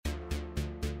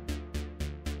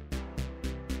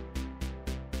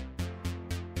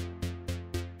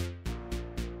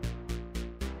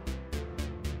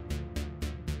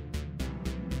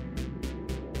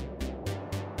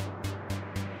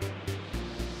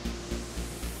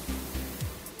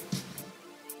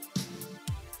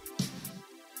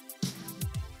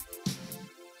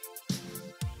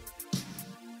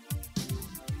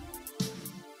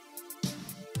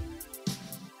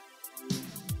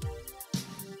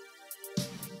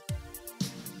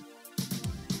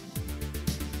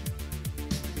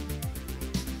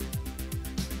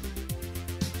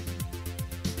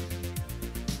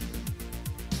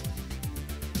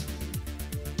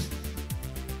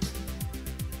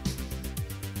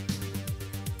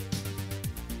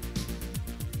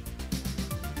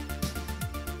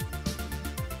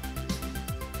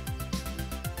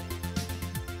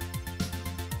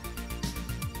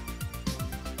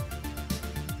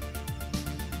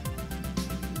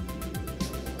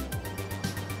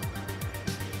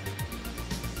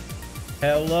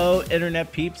Hello,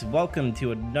 Internet peeps. Welcome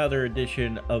to another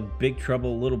edition of Big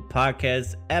Trouble Little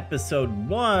Podcast, episode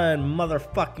 1,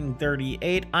 motherfucking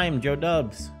 38. I'm Joe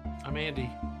Dubs. I'm Andy.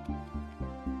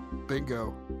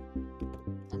 Bingo.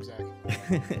 I'm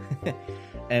Zach.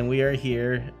 And we are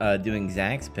here doing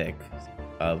Zach's pick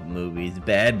of movies,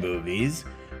 bad movies,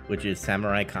 which is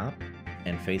Samurai Cop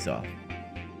and Face Off.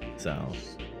 So,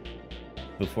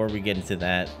 before we get into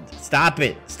that, stop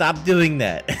it. Stop doing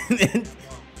that.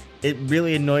 It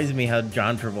really annoys me how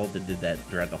John Travolta did that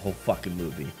throughout the whole fucking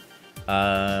movie. He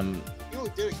only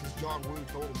did it because John Woo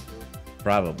told him to.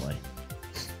 Probably.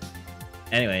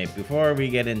 Anyway, before we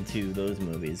get into those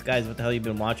movies, guys, what the hell you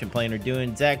been watching, playing, or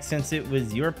doing? Zach, since it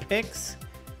was your picks,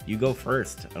 you go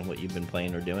first on what you've been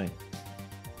playing or doing.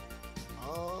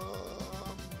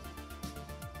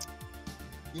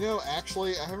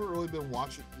 Actually, I haven't really been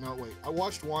watching. No, wait. I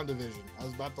watched WandaVision. I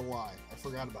was about to lie. I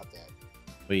forgot about that.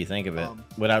 What do you think of it,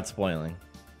 without spoiling?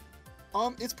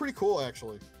 It's pretty cool,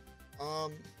 actually.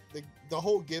 The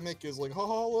whole gimmick is like,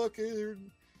 oh, look, they're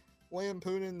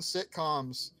lampooning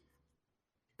sitcoms.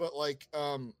 But, like,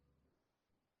 you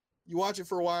watch it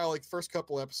for a while, like, first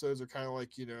couple episodes are kind of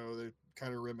like, they're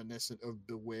kind of reminiscent of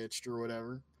Bewitched or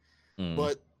whatever.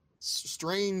 But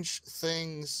strange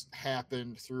things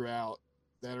happened throughout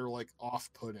that are, like,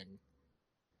 off-putting.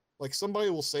 Like, somebody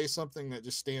will say something that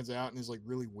just stands out and is, like,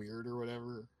 really weird or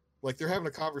whatever. Like, they're having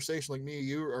a conversation like me and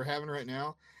you are having right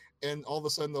now, and all of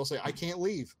a sudden they'll say, I can't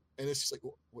leave. And it's just like,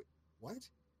 what?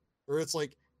 Or it's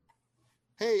like,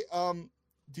 hey,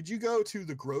 did you go to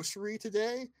the grocery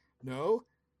today? No.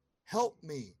 Help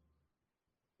me.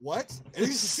 What? And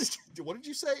it's just, what did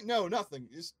you say? No, nothing.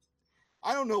 Just,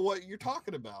 I don't know what you're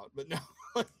talking about, but no.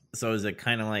 So is it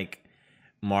kind of like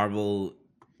Marvel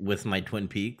with my Twin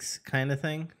Peaks kind of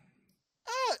thing?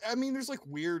 I mean, there's like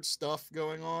weird stuff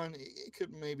going on. It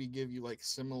could maybe give you like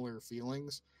similar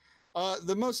feelings.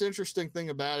 The most interesting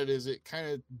thing about it is it kind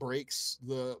of breaks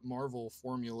the Marvel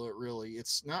formula, really.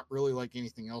 It's not really like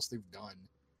anything else they've done.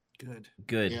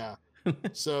 Good. Yeah.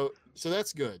 So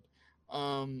that's good.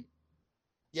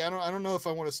 Yeah, I don't know if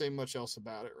I want to say much else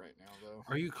about it right now, though.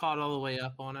 Are you caught all the way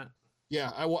up on it?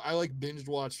 Yeah, I like binge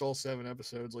watched all 7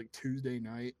 episodes like Tuesday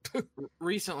night.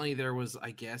 Recently, there was,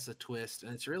 I guess, a twist,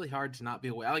 and it's really hard to not be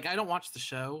aware. Like, I don't watch the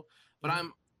show, but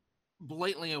I'm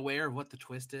blatantly aware of what the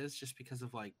twist is just because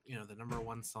of, like, the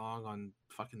 #1 song on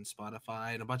fucking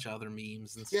Spotify and a bunch of other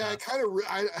memes and stuff.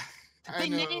 Yeah, They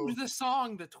named the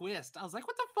song The Twist. I was like,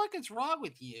 what the fuck is wrong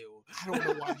with you? I don't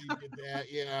know why you did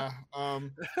that. Yeah.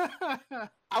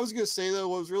 I was going to say, though,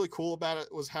 what was really cool about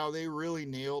it was how they really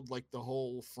nailed, like, the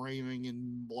whole framing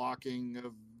and blocking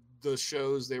of the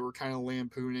shows they were kind of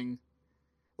lampooning.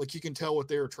 Like, you can tell what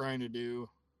they were trying to do.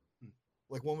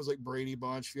 Like, one was, like, Brady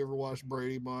Bunch. If you ever watched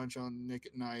Brady Bunch on Nick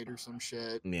at Night or some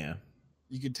shit. Yeah.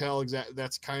 You could tell exactly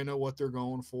that's kind of what they're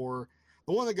going for.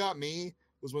 The one that got me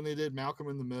was when they did Malcolm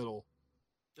in the Middle.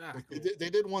 Like, they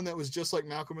did one that was just like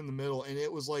Malcolm in the Middle, and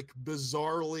it was like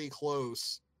bizarrely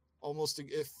close. Almost,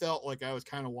 it felt like I was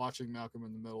kind of watching Malcolm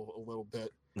in the Middle a little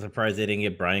bit. I'm surprised they didn't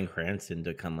get Bryan Cranston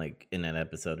to come like in that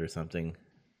episode or something.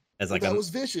 That was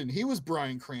Vision. He was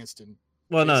Bryan Cranston.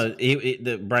 Well, no,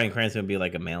 Bryan Cranston would be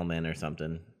like a mailman or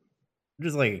something,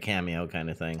 just like a cameo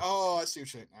kind of thing. Oh, I see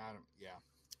what you're saying. Yeah,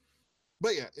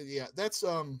 but yeah, that's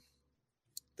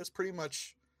pretty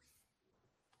much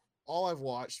all I've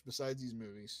watched besides these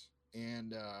movies,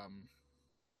 and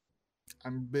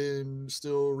I've been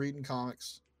still reading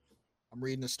comics. I'm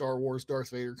reading a Star Wars Darth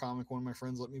Vader comic one of my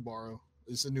friends let me borrow.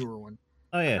 It's a newer one.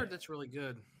 Oh yeah, I heard that's really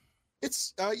good.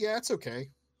 It's it's okay.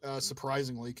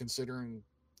 Surprisingly, considering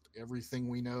everything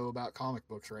we know about comic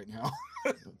books right now.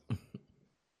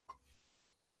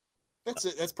 That's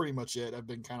it. That's pretty much it. I've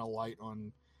been kind of light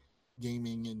on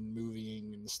gaming and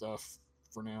movieing and stuff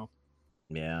for now.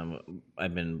 Yeah,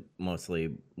 I've been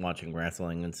mostly watching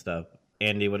wrestling and stuff.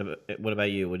 Andy, what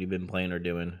about you? What have you been playing or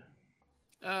doing?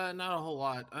 Not a whole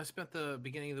lot. I spent the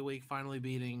beginning of the week finally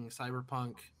beating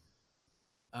Cyberpunk.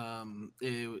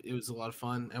 It was a lot of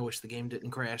fun. I wish the game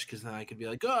didn't crash because then I could be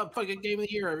like, oh, fucking game of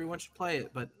the year, everyone should play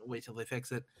it. But wait till they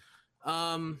fix it.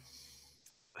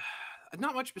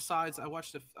 Not much besides. I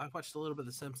watched a little bit of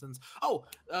The Simpsons. Oh,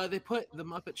 they put The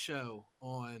Muppet Show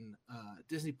on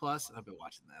Disney Plus, and I've been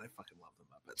watching that. I fucking love The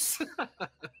Muppets.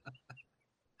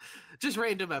 Just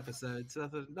random episodes,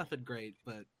 nothing great,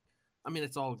 but I mean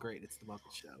it's all great. It's The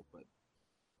Muppet Show, but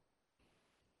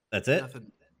that's it.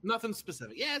 Nothing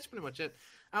specific. Yeah, it's pretty much it.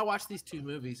 I watched these 2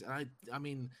 movies, and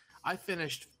I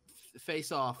finished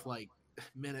Face Off like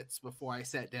minutes before I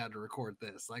sat down to record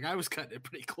this. Like I was cutting it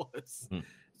pretty close.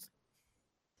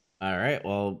 All right.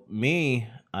 Well,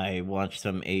 I watched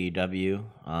some AEW.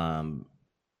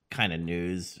 kind of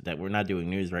news that we're not doing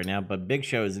news right now, but Big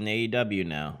Show is in AEW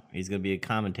now. He's going to be a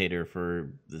commentator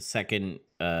for the second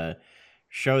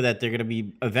show that they're going to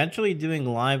be eventually doing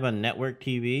live on network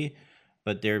TV.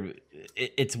 But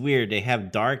it's weird. They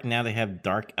have Dark now. They have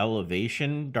Dark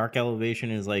Elevation. Dark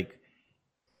Elevation is like,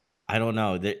 I don't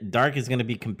know. Dark is going to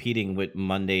be competing with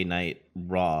Monday Night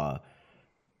Raw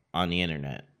on the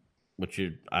internet,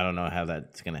 I don't know how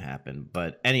that's going to happen.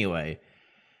 But anyway,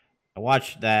 I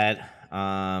watched that.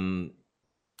 I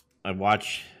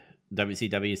watched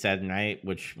WCW Saturday Night,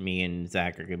 which me and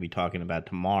Zach are going to be talking about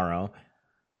tomorrow.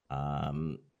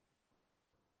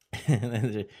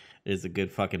 There's a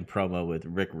good fucking promo with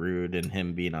Rick Rude and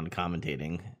him being on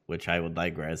commentating, which I will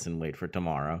digress and wait for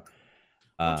tomorrow.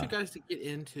 I want you guys to get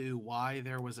into why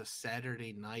there was a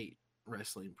Saturday night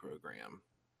wrestling program.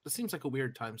 This seems like a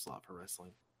weird time slot for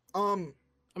wrestling. I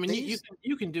mean,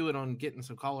 you can do it on Getting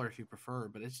Some Color if you prefer,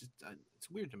 but it's just it's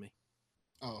weird to me.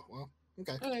 Oh well,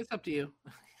 okay. It's up to you.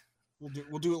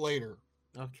 We'll do it later.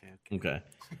 Okay.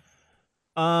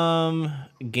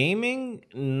 Gaming,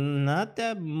 not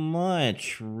that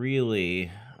much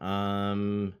really.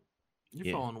 You're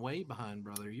falling way behind,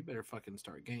 brother. You better fucking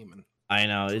start gaming. I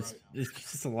know it's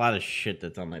just a lot of shit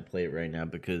that's on my plate right now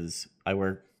because I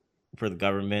work for the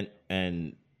government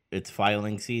and it's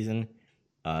filing season.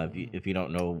 If you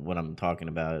don't know what I'm talking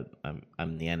about,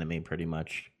 I'm the enemy pretty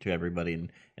much to everybody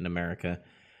in America.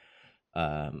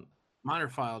 Mine are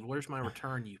filed. Where's my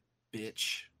return, you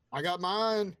bitch? I got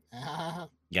mine.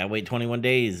 Gotta wait 21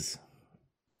 days.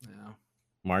 Yeah.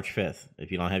 March 5th.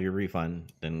 If you don't have your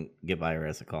refund, then give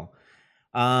IRS a call.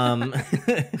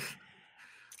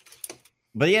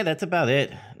 But yeah, that's about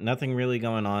it. Nothing really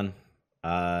going on.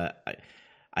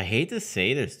 I hate to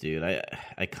say this, dude.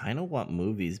 I kind of want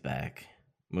movies back.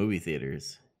 Movie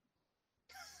theaters.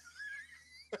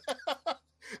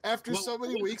 After so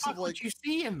many weeks of what you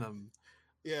see in them.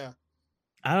 Yeah.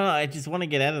 I don't know. I just want to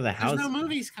get out of the house. There's no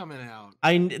movies coming out.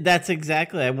 That's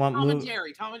exactly. I want Tom and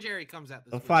Jerry. Tom and Jerry comes out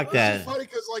this week. Fuck that. It's funny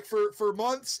because like for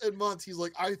months and months he's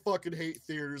like, I fucking hate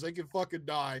theaters. They can fucking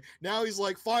die. Now he's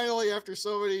like, finally after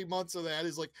so many months of that,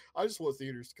 he's like, I just want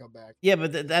theaters to come back. Yeah,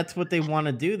 but that's what they want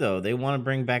to do though. They want to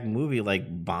bring back movie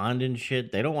like Bond and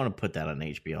shit. They don't want to put that on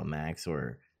HBO Max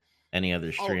or any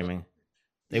other streaming.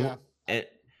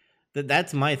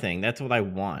 That's my thing. That's what I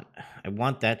want. I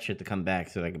want that shit to come back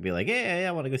so that I could be like, yeah,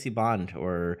 I want to go see Bond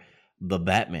or the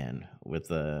Batman with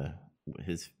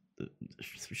his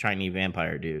shiny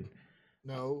vampire dude.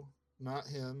 No, not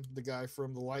him. The guy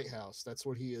from The Lighthouse. That's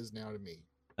what he is now to me.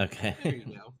 Okay. There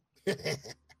you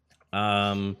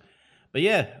go. But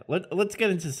yeah, let's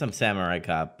get into some Samurai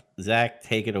Cop. Zach,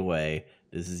 take it away.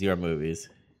 This is your movies.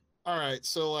 All right,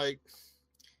 so like,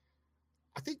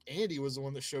 I think Andy was the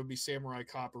one that showed me Samurai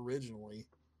Cop originally.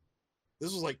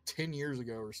 This was like 10 years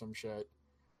ago or some shit.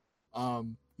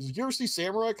 Did you ever see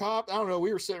Samurai Cop? I don't know.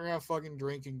 We were sitting around fucking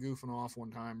drinking, goofing off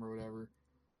one time or whatever.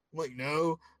 I'm like,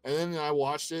 no. And then I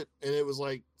watched it, and it was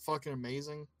like fucking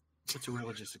amazing. It's a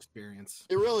religious experience.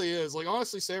 It really is. Like,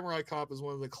 honestly, Samurai Cop is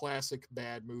one of the classic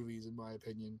bad movies, in my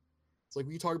opinion. It's like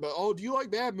when you talk about, oh, do you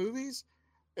like bad movies?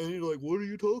 And you're like, what are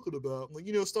you talking about? I'm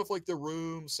like, stuff like The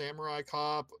Room, Samurai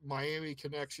Cop, Miami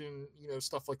Connection,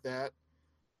 stuff like that.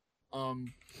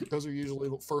 Those are usually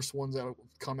the first ones that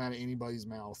come out of anybody's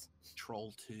mouth.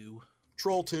 Troll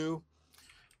 2.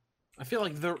 I feel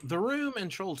like the Room and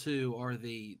Troll 2 are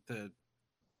the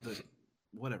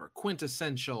whatever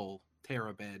quintessential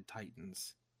Terabad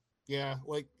Titans. Yeah,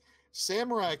 like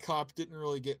Samurai Cop didn't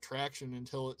really get traction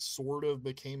until it sort of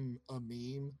became a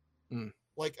meme.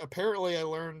 Like, apparently I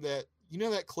learned that,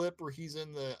 that clip where he's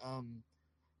in the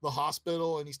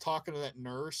hospital and he's talking to that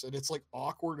nurse and it's like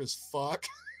awkward as fuck.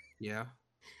 Yeah.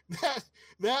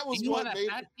 That was what made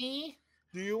me.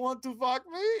 Do you want to fuck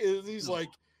me? And he's like,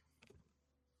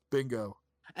 bingo.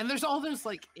 And there's all those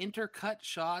like intercut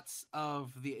shots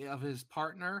of his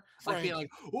partner, Frank. like being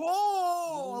like,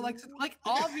 whoa, like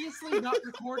obviously not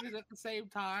recorded at the same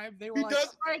time. They were all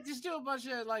right, just do a bunch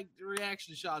of like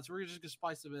reaction shots. We're just gonna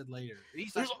spice them in later. And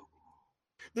he's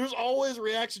there's always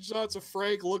reaction shots of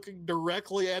Frank looking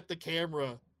directly at the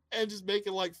camera and just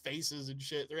making like faces and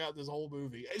shit throughout this whole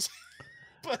movie.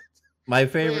 But my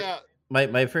favorite,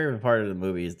 my favorite part of the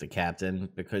movie is the captain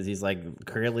because he's like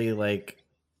clearly like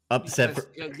upset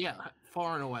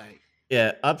far and away.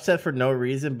 Yeah, upset for no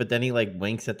reason, but then he like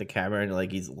winks at the camera and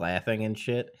like he's laughing and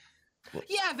shit.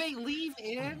 Yeah, they leave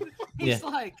in. He's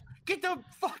like, "Get the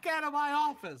fuck out of my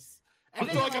office!" And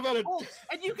then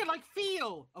and you can like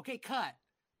feel. Okay, cut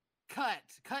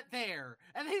there.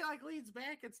 And he like leans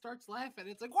back and starts laughing.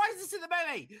 It's like, why is this in the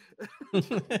movie?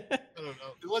 I don't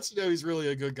know. It lets you know he's really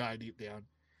a good guy deep down.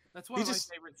 That's one of my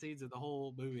favorite scenes of the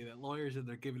whole movie. That lawyers and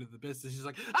they're giving it the business. He's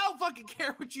like, I don't fucking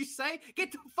care what you say.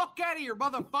 Get the fuck out of here,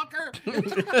 motherfucker.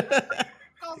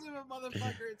 Calls him a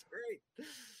motherfucker. It's great.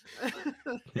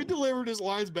 He delivered his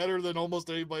lines better than almost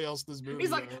anybody else in this movie.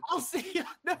 He's like, I'll see you.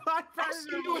 No, I'll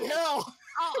see you in hell.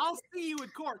 I'll see you in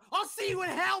court. I'll see you in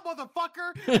hell,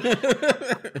 motherfucker. That's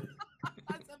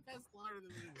the best line of the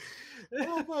movie.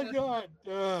 Oh my god.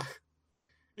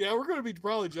 Yeah, we're gonna be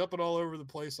probably jumping all over the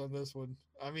place on this one.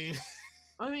 I mean,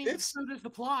 so does the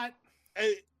plot.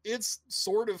 It's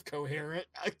sort of coherent,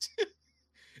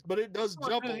 but it does more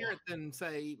jump coherent than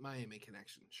say Miami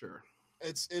Connection. Sure,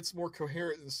 it's more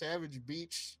coherent than Savage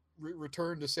Beach.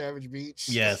 Return to Savage Beach.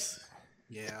 Yes.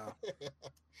 Yeah.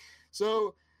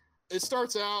 So it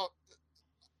starts out.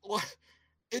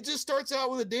 It just starts out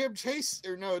with a damn chase,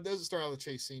 or no, it doesn't start out with a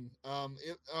chase scene.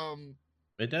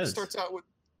 It does. It starts out with.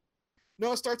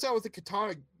 No, it starts out with the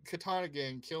katana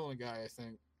gang killing a guy, I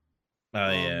think. Oh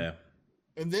yeah.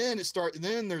 And then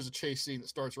then there's a chase scene that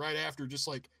starts right after, just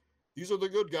like, these are the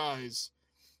good guys.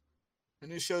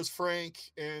 And it shows Frank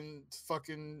and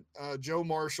fucking Joe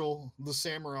Marshall, the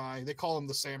samurai. They call him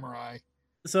the samurai.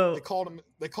 So they called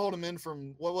him in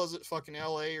from, what was it, fucking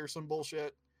LA or some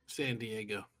bullshit? San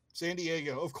Diego.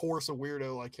 Of course, a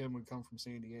weirdo like him would come from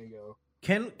San Diego.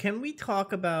 Can we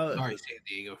talk about? Sorry, San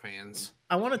Diego fans.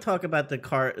 I want to talk about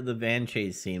the van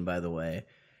chase scene. By the way,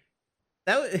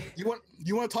 you want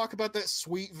to talk about that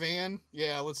sweet van?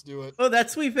 Yeah, let's do it. Oh,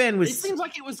 that sweet van was. It seems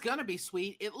like it was gonna be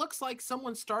sweet. It looks like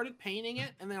someone started painting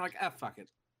it, and they're like, "Ah, fuck it,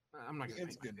 I'm not gonna."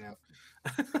 It's good enough.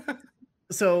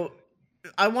 So,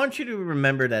 I want you to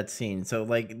remember that scene. So,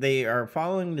 like, they are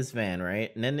following this van,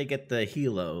 right? And then they get the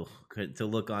helo to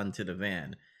look onto the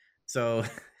van. So.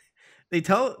 They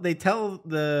tell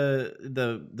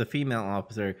the female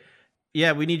officer,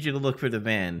 yeah, we need you to look for the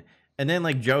van. And then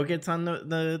like Joe gets on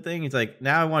the thing. He's like,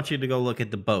 now I want you to go look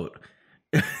at the boat.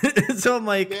 So I'm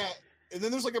like, yeah. And then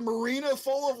there's like a marina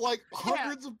full of like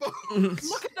hundreds of boats.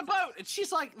 Look at the boat. And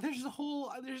she's like, there's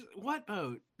what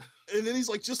boat? And then he's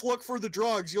like, just look for the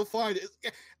drugs. You'll find it.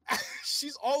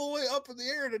 She's all the way up in the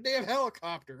air in a damn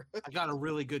helicopter. I got a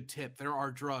really good tip. There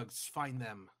are drugs. Find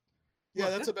them. Yeah,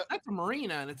 look, that's a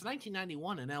marina, and it's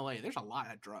 1991 in LA. There's a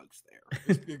lot of drugs there.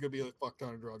 There's gonna be a fuck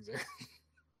ton of drugs there.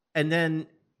 And then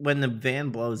when the van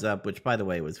blows up, which by the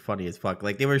way was funny as fuck,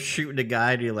 like they were shooting a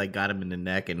guy and he like got him in the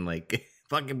neck and like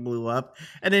fucking blew up,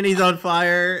 and then he's on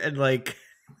fire and like,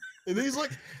 and he's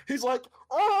like,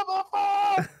 oh, I'm on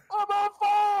fire! I'm on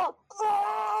fire!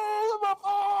 Oh, I'm on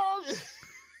fire!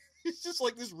 He's just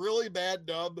like this really bad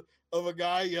dub of a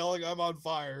guy yelling, "I'm on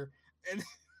fire," and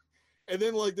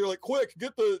then like they're like, quick,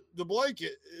 get the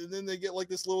blanket, and then they get like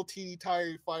this little teeny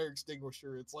tiny fire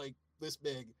extinguisher. It's like this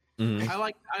big. Mm-hmm. I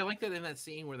like that in that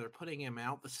scene where they're putting him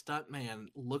out, the stuntman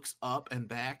looks up and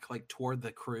back like toward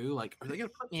the crew, like, are they gonna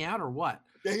put me out or what?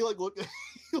 Yeah, he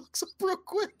looks up real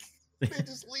quick. They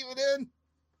just leave it in.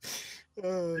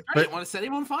 I didn't want to set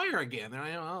him on fire again.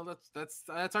 I know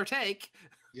that's our take.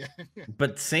 Yeah.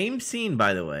 But same scene,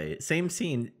 by the way, same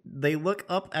scene. They look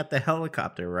up at the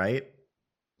helicopter, right?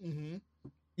 Mm-hmm.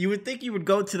 You would think you would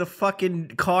go to the fucking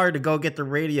car to go get the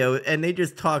radio, and they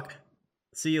just talk.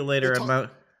 See you later.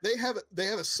 They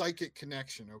have a psychic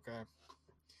connection, okay?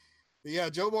 But yeah,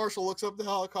 Joe Marshall looks up the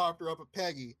helicopter up at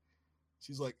Peggy.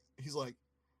 He's like,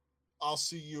 I'll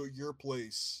see you at your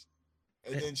place.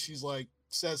 And then she's like,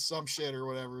 says some shit or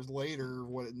whatever later,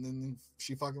 and then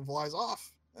she fucking flies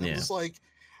off. And I'm just like,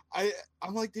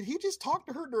 I'm like, did he just talk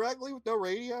to her directly with no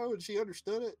radio and she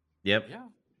understood it? Yep.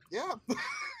 Yeah.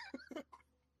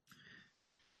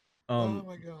 Oh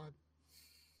my god.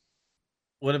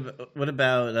 What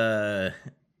about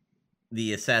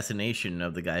the assassination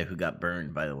of the guy who got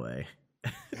burned, by the way?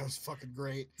 That was fucking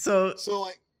great. So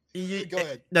like, go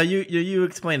ahead. No, you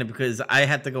explain it, because I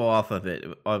had to go off of it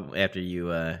after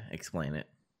you explain it.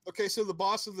 Okay, so the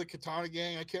boss of the Katana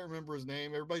gang, I can't remember his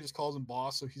name. Everybody just calls him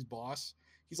Boss, so he's Boss.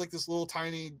 He's like this little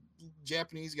tiny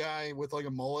Japanese guy with like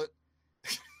a mullet.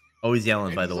 Always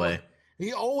yelling, by the way.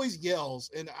 He always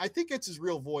yells, and I think it's his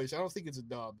real voice. I don't think it's a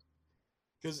dub,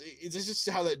 because it's just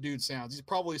how that dude sounds. He's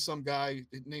probably some guy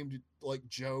named like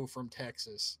Joe from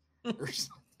Texas or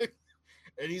something.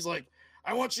 And he's like,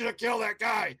 I want you to kill that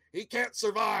guy. He can't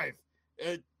survive.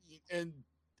 And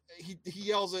he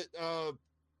yells at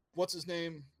what's his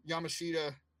name?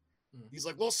 Yamashita. He's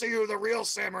like, we'll see who the real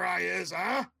samurai is,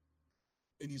 huh?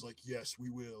 And he's like, yes, we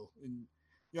will. And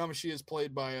Yamashita is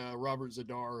played by Robert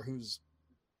Zadar, who's,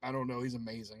 I don't know, he's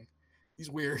amazing. He's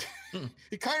weird.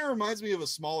 He kind of reminds me of a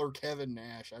smaller Kevin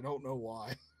Nash. I don't know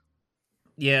why.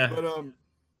 Yeah. But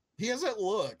he has that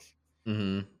look.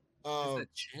 Mm-hmm. That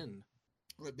chin.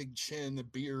 That big chin, the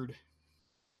beard.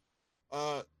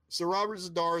 So Robert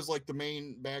Zadar is like the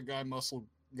main bad guy, muscle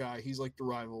guy. He's like the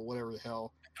rival, whatever the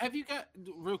hell. Have you got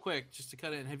real quick just to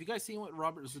cut in? Have you guys seen what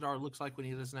Robert Zadar looks like when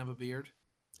he doesn't have a beard?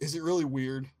 Is it really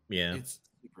weird? Yeah. It's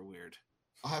super weird.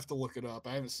 I'll have to look it up.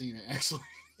 I haven't seen it actually.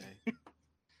 Okay.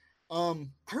 I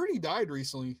heard he died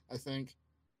recently, I think.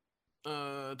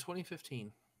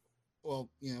 2015. Well,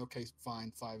 yeah, okay,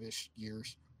 fine, 5-ish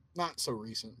years. Not so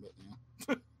recent, but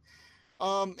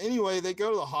yeah. Anyway, they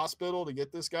go to the hospital to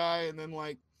get this guy, and then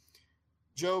like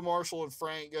Joe, Marshall, and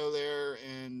Frank go there,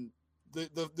 and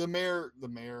the mayor,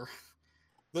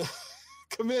 the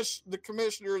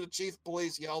commissioner, the chief of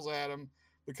police yells at him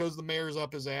because the mayor's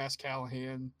up his ass,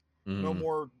 Callahan. No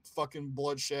more fucking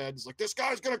bloodshed. It's like, this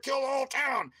guy's gonna kill the whole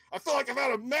town. I feel like I've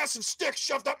had a massive stick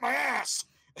shoved up my ass.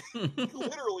 He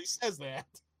literally says that.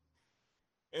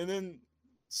 And then,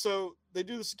 so they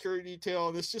do the security detail,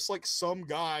 and it's just like some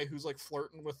guy who's like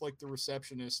flirting with like the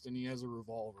receptionist, and he has a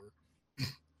revolver.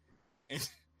 And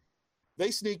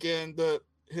they sneak in.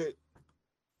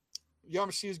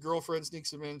 Yamashi's girlfriend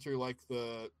sneaks him in through like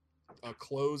a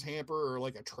clothes hamper or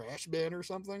like a trash bin or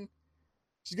something.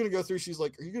 She's gonna go through. She's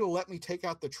like, "Are you gonna let me take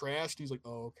out the trash?" And he's like,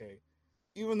 "Oh, okay."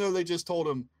 Even though they just told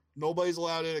him nobody's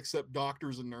allowed in except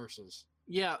doctors and nurses.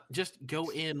 Yeah, just go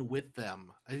in with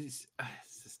them. It's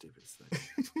the stupidest thing.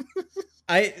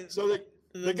 So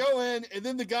they go in, and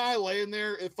then the guy laying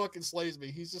there, it fucking slays me.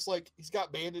 He's just like, he's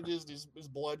got bandages, his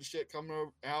blood and shit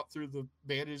coming out through the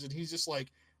bandage, and he's just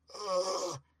like,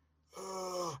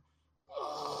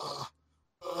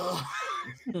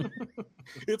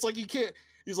 It's like, you can't.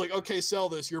 He's like, okay, sell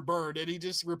this, you're burned, and he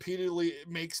just repeatedly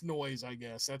makes noise. I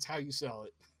guess that's how you sell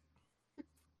it.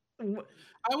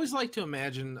 I always like to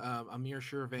imagine Amir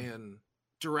Shervan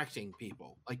directing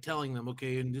people, like telling them,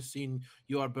 okay, in this scene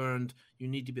you are burned. You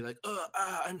need to be like,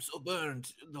 I'm so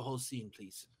burned. The whole scene,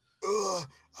 please. I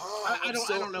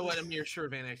don't know what Amir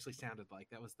Shervan actually sounded like.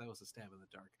 That was a stab in the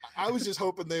dark. I was just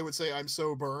hoping they would say, I'm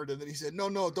so burned, and then he said,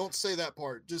 no, don't say that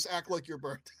part. Just act like you're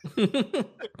burned.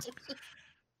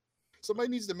 Somebody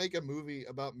needs to make a movie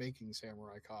about making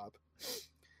Samurai Cop.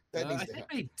 I think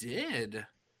they did.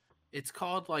 It's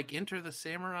called like Enter the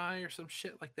Samurai or some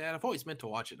shit like that. I've always meant to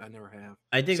watch it. I never have.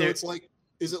 I think so. It's like,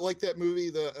 is it like that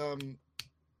movie, the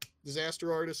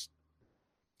Disaster Artist?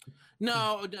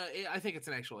 No, I think it's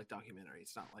an actual like documentary.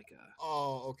 It's not like a.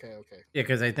 Oh, okay. Yeah,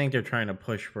 because I think they're trying to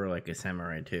push for like a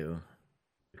Samurai too.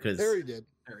 Because there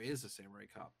is a Samurai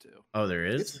Cop too. Oh, there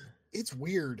is. It's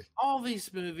weird. All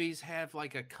these movies have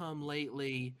like a come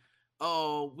lately.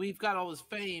 Oh, we've got all this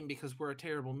fame because we're a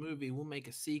terrible movie. We'll make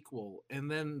a sequel,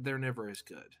 and then they're never as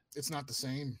good. It's not the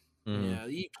same. Yeah,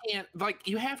 you can't, like,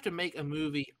 you have to make a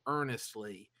movie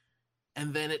earnestly,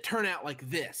 and then it turn out like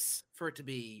this for it to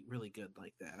be really good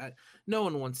like that. No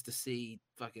one wants to see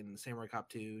fucking Samurai Cop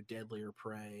 2, Deadlier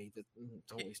Prey.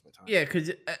 Don't waste my time. Yeah,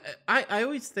 because I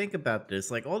always think about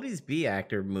this, like all these B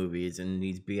actor movies and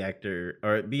these B actors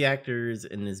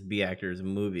in these B actors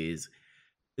movies.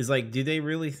 Is like, do they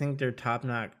really think they're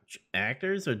top-notch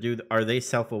actors, or are they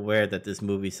self-aware that this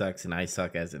movie sucks and I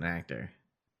suck as an actor?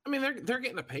 I mean, they're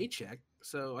getting a paycheck,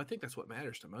 so I think that's what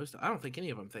matters to most. I don't think any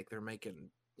of them think they're making,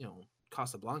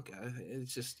 Casablanca.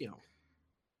 It's just,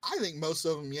 I think most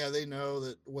of them, yeah, they know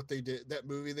that what they did, that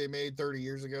movie they made 30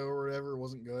 years ago or whatever,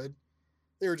 wasn't good.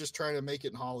 They were just trying to make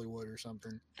it in Hollywood or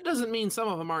something. It doesn't mean some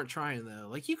of them aren't trying though.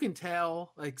 Like, you can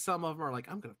tell, like, some of them are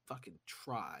like, I'm gonna fucking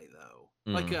try though.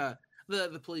 Like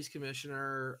the police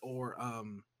commissioner, or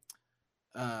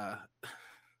I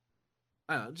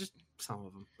don't know, just some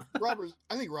of them.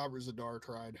 I think Robert Zadar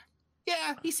tried.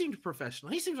 Yeah, he seemed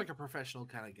professional. He seems like a professional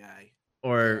kind of guy.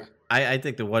 Or I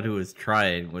think the one who was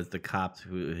trying was the cops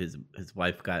who his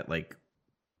wife got like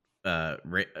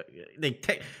they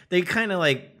kind of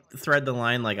like thread the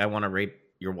line, like, I want to rape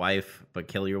your wife but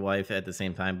kill your wife at the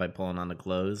same time by pulling on the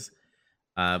clothes.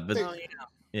 But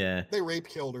yeah, they rape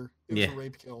killed her. It was a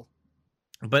rape kill.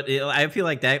 But I feel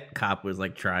like that cop was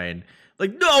like trying,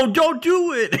 like, no, don't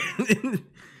do it.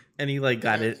 And he like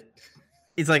got it.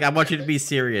 He's like, I want you to be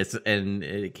serious, and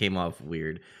it came off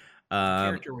weird. The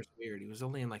character was weird. He was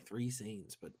only in like 3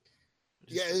 scenes, but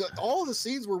all the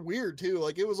scenes were weird too.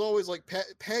 Like, it was always like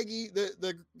Peggy,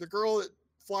 the girl that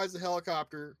flies the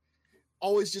helicopter,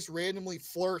 always just randomly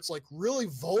flirts, like really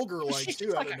vulgar, like she's too,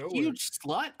 like out of nowhere. Huge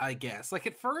slut, I guess. Like,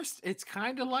 at first, it's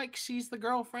kind of like she's the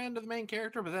girlfriend of the main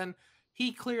character, but then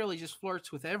he clearly just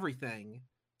flirts with everything.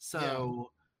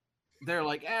 So they're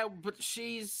like, but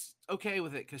she's okay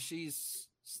with it because she's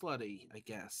slutty, I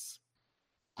guess.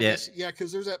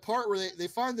 Because there's that part where they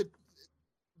find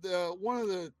the one of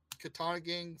the Katana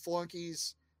gang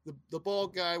flunkies, the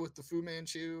bald guy with the Fu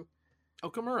Manchu.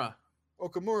 Okamura,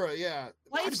 Okamura, yeah.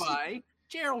 played I've seen- by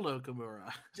Gerald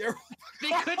Okamura. Gerald- They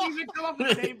couldn't even come up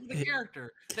with a name for the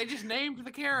character. They just named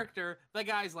the character the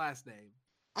guy's last name.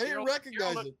 I didn't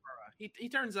recognize it. He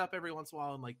turns up every once in a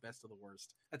while in like Best of the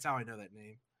Worst. That's how I know that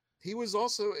name. He was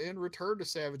also in Return to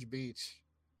Savage Beach.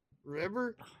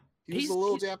 Remember? He was He's- the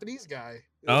little he's- Japanese guy.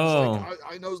 It Oh. was like,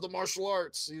 I knows the martial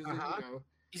arts. He was, Uh-huh.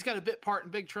 He's got a bit part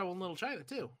in Big Trouble in Little China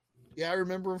too. yeah, I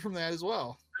remember him from that as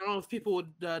well. I don't know if people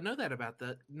would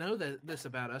know this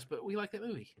about us, but we like that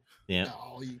movie. Yeah,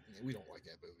 No, we don't like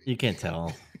that movie. you can't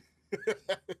tell.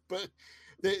 But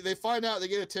they find out, they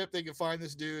get a tip they can find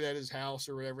this dude at his house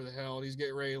or whatever the hell, and he's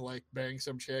getting ready to like bang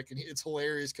some chick, and it's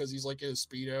hilarious because he's like in a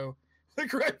Speedo.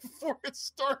 Like right before it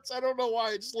starts. I don't know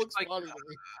why. It just looks Like, funny to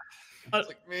me. It's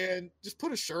like, man, just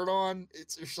put a shirt on.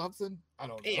 It's or something. I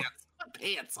don't know. Pants, put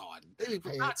pants on. Maybe For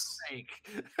God's pants.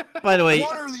 sake. By the way,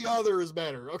 One or the other is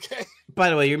better, okay?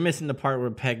 you're missing the part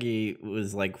where Peggy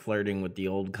was like flirting with the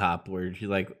old cop, where she's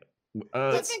like,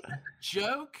 That's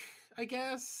Joke, I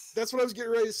guess. that's what I was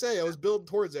getting ready to say. I was building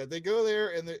towards that. They go there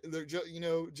and they're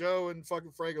Joe and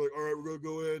fucking Frank are like, all right, we're gonna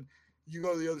go in. You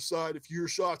go to the other side. If you hear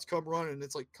shots, come running. And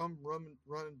it's like, come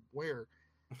running where?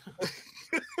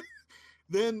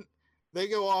 Then they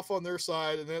go off on their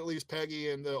side, and that leaves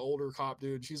Peggy and the older cop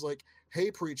dude. She's like, hey,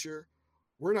 preacher,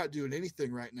 we're not doing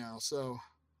anything right now, so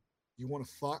you want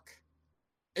to fuck?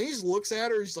 And he just looks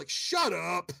at her. He's like, shut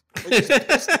up. Like, he's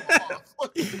pissed off.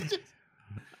 Like, just-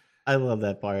 I love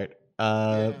that part.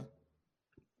 yeah.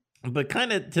 But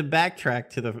kind of to backtrack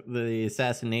to the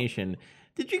assassination,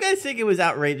 did you guys think it was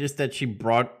outrageous that she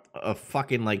brought a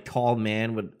fucking like tall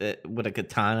man with a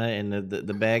katana in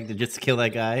the bag to just kill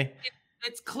that guy?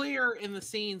 It's clear in the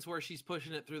scenes where she's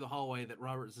pushing it through the hallway that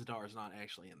Robert Zadar is not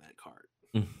actually in that cart.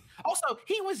 Mm. Also,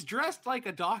 he was dressed like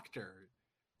a doctor.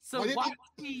 So Why why didn't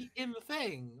is he in the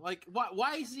thing? Like,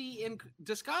 why is he in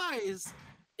disguise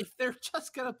if they're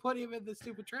just gonna put him in the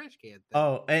stupid trash can thing?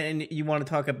 Oh, and you want to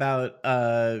talk about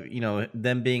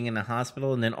them being in a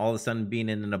hospital and then all of a sudden being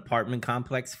in an apartment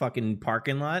complex fucking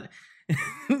parking lot?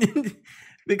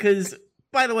 Because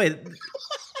by the way,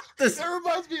 this That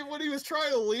reminds me of when he was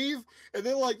trying to leave, and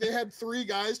then like they had three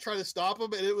guys try to stop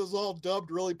him, and it was all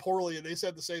dubbed really poorly, and they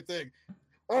said the same thing.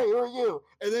 Hey, who are you?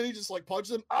 And then he just like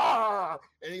punches him,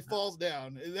 and he falls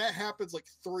down, and that happens like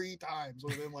 3 times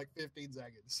within like 15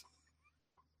 seconds.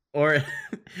 or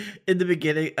in the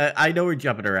beginning, I know we're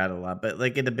jumping around a lot, but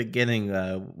like in the beginning,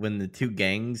 when the two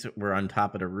gangs were on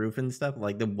top of the roof and stuff,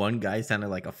 like the one guy sounded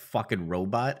like a fucking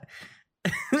robot.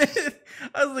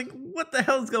 I was like, what the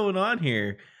hell's going on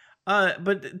here?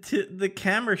 But the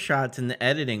camera shots and the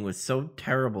editing was so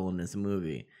terrible in this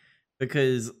movie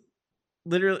because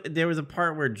literally there was a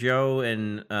part where Joe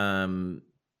and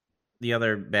the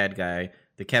other bad guy,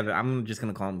 I'm just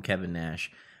gonna call him Kevin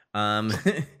Nash.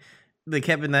 The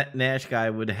Kevin Nash guy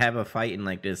would have a fight in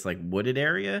like this like wooded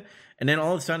area, and then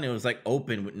all of a sudden it was like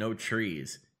open with no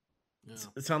trees. Yeah.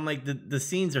 So I'm like the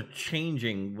scenes are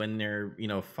changing when they're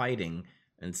fighting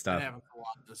and That stuff. happens a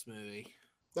lot in this movie.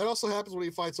 That also happens when he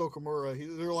fights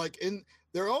Okamura. They're like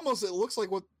they're almost, it looks like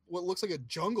what looks like a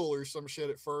jungle or some shit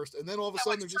at first, and then all of a Yeah,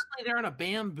 sudden like, they're just suddenly they're in a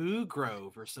bamboo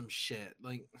grove or some shit.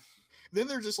 Like, then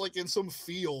they're just like in some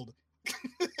field.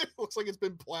 It looks like it's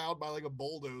been plowed by like a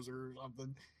bulldozer or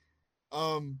something.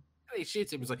 he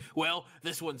shoots him. He's like, well,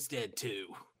 this one's dead too.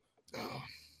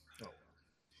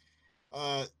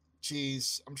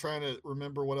 Geez, I'm trying to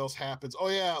remember what else happens. Oh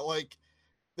yeah, like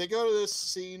they go to this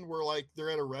scene where like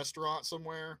they're at a restaurant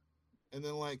somewhere, and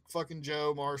then like fucking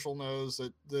Joe Marshall knows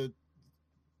that the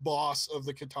boss of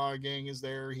the Katana gang is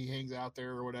there. He hangs out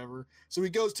there or whatever. So he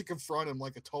goes to confront him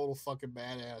like a total fucking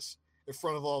badass in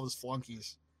front of all of his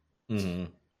flunkies. Mm-hmm.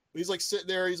 He's like sitting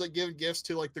there, he's like giving gifts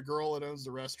to like the girl that owns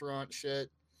the restaurant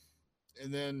shit.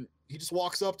 And then he just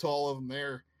walks up to all of them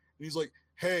there and he's like,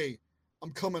 hey,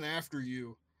 I'm coming after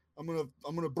you. I'm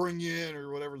gonna bring you in,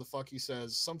 or whatever the fuck he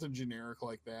says, something generic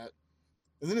like that.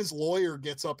 And then his lawyer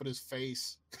gets up in his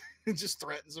face and just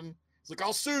threatens him. He's like,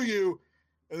 I'll sue you.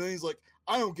 And then he's like,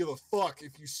 I don't give a fuck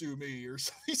if you sue me, or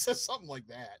he says something like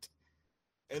that.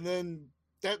 And then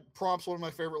that prompts one of my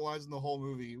favorite lines in the whole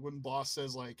movie when Boss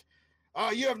says like,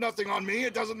 you have nothing on me,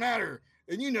 it doesn't matter.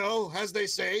 And as they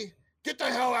say, get the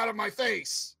hell out of my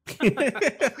face.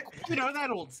 That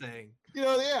old saying.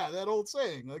 Yeah, that old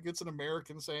saying. Like it's an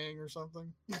American saying or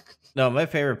something. No, my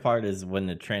favorite part is when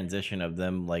the transition of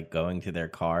them like going to their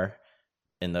car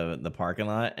in the parking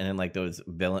lot, and then like those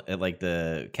villain, like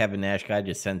the Kevin Nash guy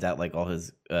just sends out like all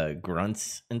his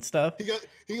grunts and stuff.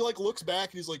 He like looks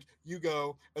back and he's like, you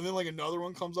go. And then like another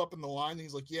one comes up in the line and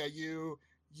he's like, yeah, you.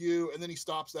 And then he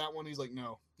stops that one. He's like,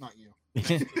 no, not you.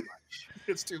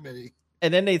 It's too many.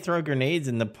 and then they throw grenades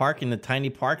in the tiny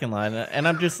parking lot, and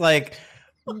I'm just like,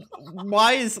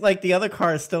 why is like the other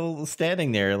car still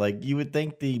standing there? Like you would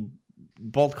think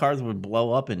both cars would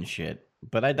blow up and shit.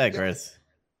 But I digress.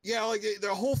 Yeah, like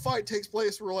the whole fight takes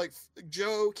place where like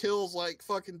Joe kills like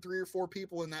fucking 3 or 4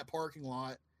 people in that parking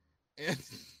lot, and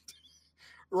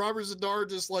Robert Zadar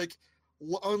just like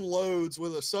unloads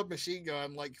with a submachine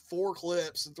gun like 4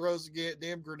 clips and throws a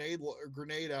damn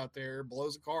grenade out there,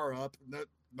 blows a car up.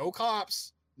 No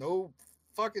cops, no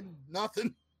fucking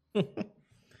nothing, and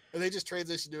they just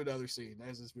transition to another scene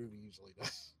as this movie usually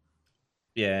does.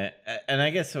 Yeah, and I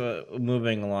guess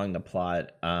moving along the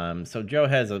plot, so Joe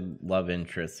has a love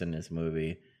interest in this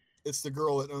movie. It's the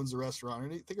girl that owns the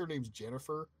restaurant. I think her name's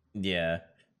Jennifer. Yeah.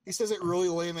 He says that really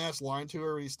lame ass line to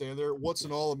her when he's standing there. What's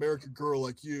an all American girl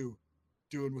like you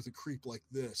doing with a creep like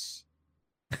this?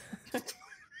 Can't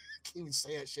even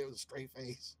say that shit with a straight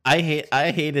face. I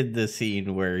hated the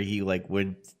scene where he like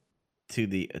went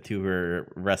to her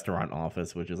restaurant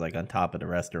office, which is like on top of the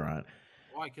restaurant.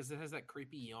 Why? Because it has that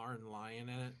creepy yarn lion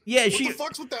in it. Yeah, what the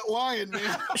fuck's with that lion, man?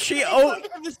 Like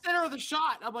in the center of the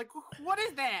shot. I'm like, what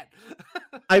is that?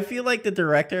 I feel like the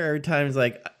director every time is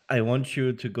like, I want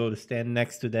you to go to stand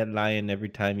next to that lion every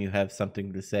time you have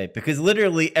something to say. Because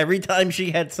literally every time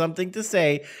she had something to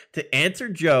say to answer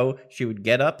Joe, she would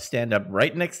get up, stand up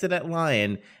right next to that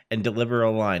lion, and deliver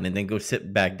a line, and then go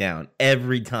sit back down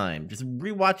every time. Just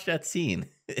rewatch that scene.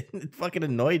 It fucking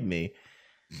annoyed me.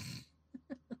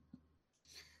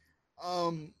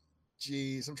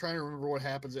 Geez, I'm trying to remember what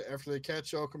happens after they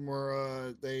catch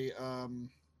Okamura.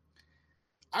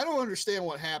 I don't understand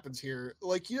what happens here.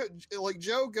 Like, like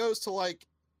Joe goes to like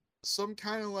some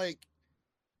kind of like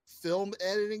film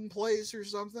editing place or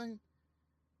something.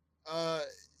 I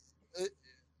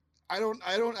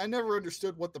never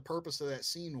understood what the purpose of that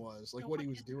scene was. Like, what he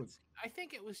was doing. I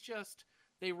think it was just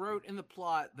they wrote in the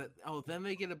plot that then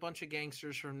they get a bunch of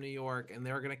gangsters from New York and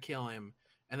they're gonna kill him.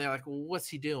 And they're like, well, what's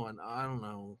he doing? I don't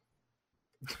know.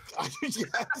 Yeah,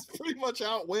 that's pretty much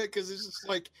how it went, because it's just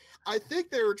like, I think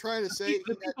they were trying to say...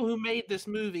 The people who made this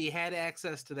movie had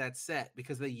access to that set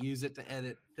because they use it to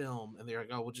edit film. And they're like,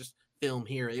 oh, we'll just film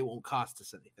here. It won't cost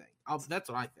us anything. That's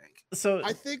what I think. So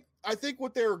I think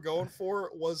what they were going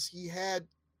for was he had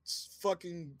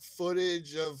fucking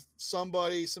footage of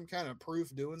somebody, some kind of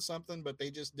proof doing something, but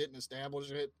they just didn't establish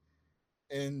it.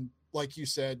 And like you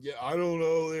said, yeah, I don't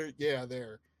know.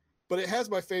 There. But it has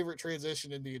my favorite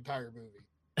transition in the entire movie.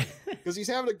 Because he's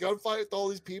having a gunfight with all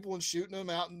these people and shooting them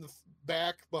out in the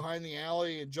back behind the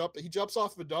alley, and he jumps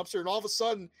off of a dumpster, and all of a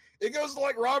sudden it goes to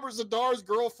like Robert Zadar's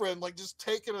girlfriend, like just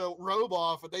taking a robe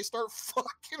off, and they start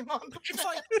fucking on the It's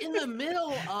like in the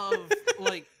middle of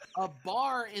like a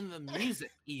bar in the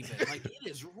music, even. Like, it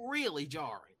is really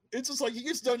jarring. It's just like he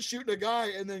gets done shooting a guy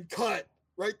and then cut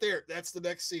right there. That's the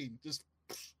next scene. Just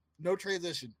no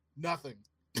transition, nothing.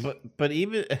 But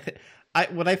even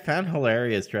what I found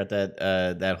hilarious throughout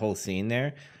that whole scene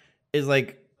there is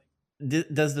like,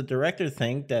 does the director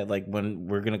think that like when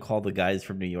we're gonna call the guys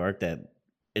from New York that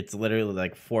it's literally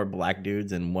like 4 black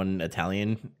dudes and 1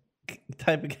 Italian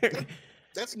type of character?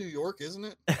 That's New York, isn't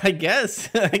it? I guess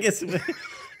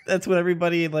that's what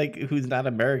everybody like who's not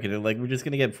American, like, we're just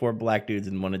gonna get 4 black dudes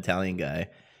and 1 Italian guy.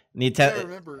 And I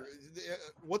remember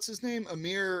what's his name?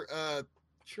 Amir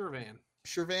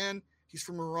Shervan. He's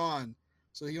from Iran,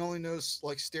 so he only knows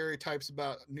like stereotypes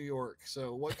about New York.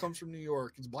 So what comes from New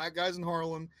York? It's black guys in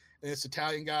Harlem, and it's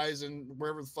Italian guys and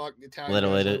wherever the fuck Italian.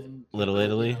 Little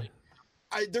Italy.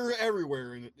 They're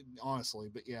everywhere in it, honestly.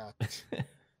 But yeah.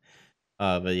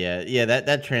 But yeah,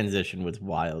 that transition was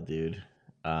wild, dude.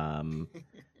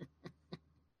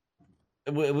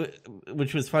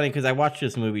 Which was funny because I watched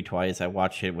this movie twice. I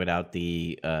watched it without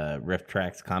the Riff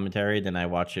Tracks commentary, then I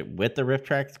watched it with the Riff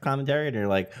Tracks commentary, and they're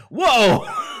like, "Whoa!"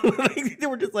 They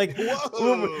were just like,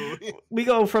 "Whoa!" We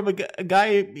go from a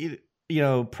guy,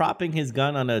 propping his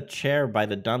gun on a chair by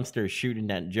the dumpster,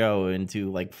 shooting at Joe,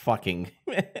 into like fucking.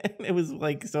 It was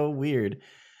like so weird.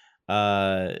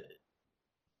 Every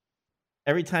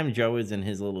time Joe was in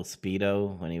his little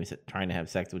Speedo when he was trying to have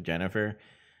sex with Jennifer.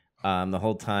 The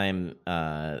whole time,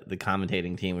 the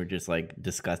commentating team were just like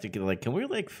disgusted. Like, can we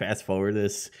like fast forward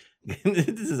this?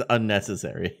 This is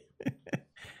unnecessary.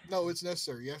 No, it's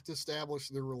necessary. You have to establish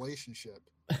the relationship.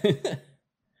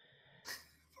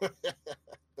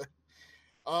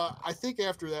 I think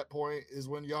after that point is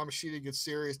when Yamashita gets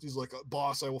serious. He's like,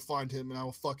 "Boss, I will find him and I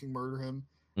will fucking murder him."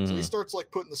 Mm-hmm. So he starts like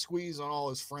putting the squeeze on all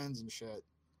his friends and shit.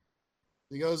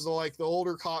 He goes to like the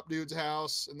older cop dude's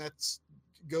house, and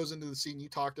goes into the scene you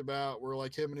talked about where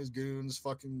like him and his goons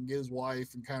fucking get his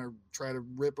wife and kind of try to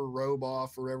rip her robe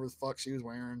off or whatever the fuck she was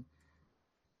wearing.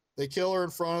 They kill her in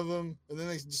front of him, and then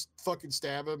they just fucking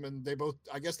stab him, and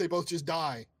I guess they both just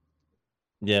die.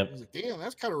 Yep. I was like, damn,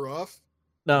 that's kind of rough.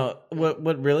 No,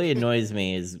 what really annoys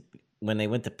me is when they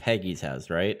went to Peggy's house,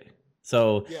 right?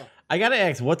 So Yeah. I gotta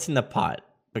ask, what's in the pot?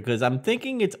 Because I'm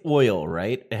thinking it's oil,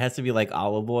 right? It has to be like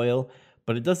olive oil,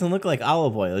 but it doesn't look like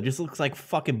olive oil. It just looks like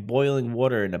fucking boiling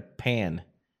water in a pan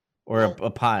or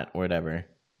a pot or whatever.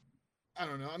 I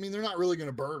don't know. I mean, they're not really going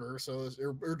to burn her, so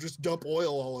or just dump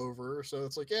oil all over her. So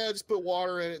it's like, yeah, just put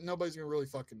water in it. Nobody's going to really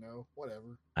fucking know.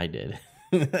 Whatever. I did.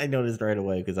 I noticed right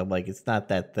away because I'm like, it's not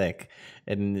that thick,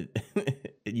 and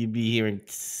you'd be hearing.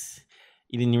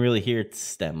 You didn't really hear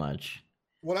it that much.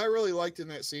 What I really liked in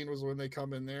that scene was when they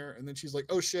come in there, and then she's like,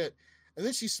 "Oh shit!" And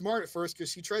then she's smart at first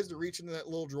because she tries to reach into that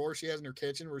little drawer she has in her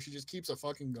kitchen where she just keeps a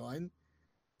fucking gun.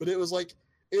 But it was like,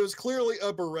 it was clearly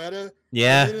a Beretta.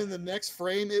 Yeah. And then in the next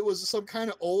frame, it was some kind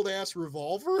of old ass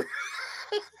revolver.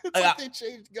 It's like they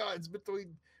changed guns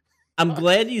between. I'm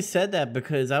glad you said that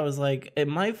because I was like,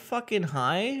 am I fucking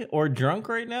high or drunk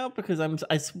right now? Because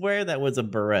I swear that was a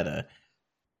Beretta.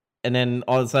 And then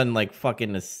all of a sudden, like,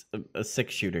 fucking a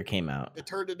 6-shooter came out. It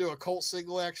turned into a Colt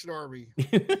Single Action Army.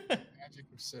 Magic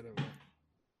of cinema.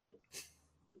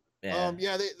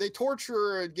 Yeah. They torture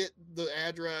her and get the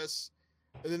address,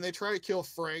 and then they try to kill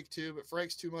Frank too, but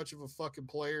Frank's too much of a fucking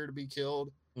player to be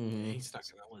killed. Mm-hmm. Yeah, he's not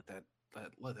gonna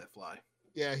let that fly.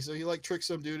 Yeah, so he like tricks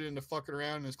some dude into fucking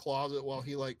around in his closet while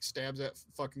he like stabs that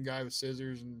fucking guy with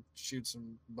scissors and shoots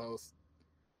them both.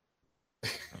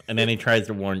 And then he tries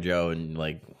to warn Joe and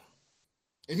like.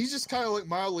 And he's just kind of like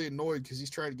mildly annoyed because he's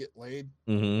trying to get laid.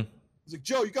 Mm-hmm. He's like,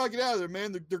 Joe, you gotta get out of there,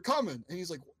 man. They're coming. And he's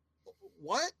like,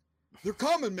 what? They're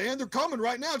coming, man. They're coming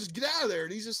right now. Just get out of there.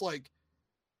 And he's just like,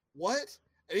 what?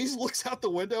 And he just looks out the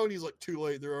window and he's like, too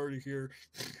late. They're already here.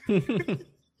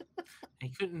 He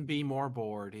couldn't be more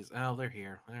bored. They're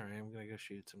here. All right, I'm gonna go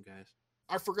shoot some guys.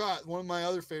 I forgot. One of my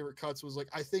other favorite cuts was like,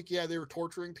 I think, they were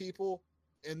torturing people.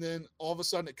 And then all of a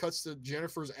sudden it cuts to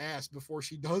Jennifer's ass before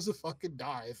she does a fucking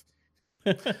dive.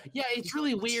 Yeah, it's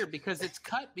really weird because it's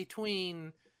cut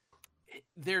between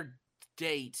their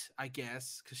date, I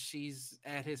guess, because she's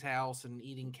at his house and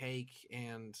eating cake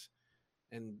and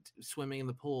swimming in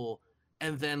the pool,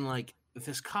 and then like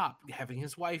this cop having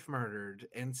his wife murdered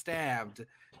and stabbed,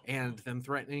 and them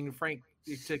threatening Frank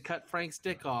to cut Frank's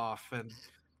dick off,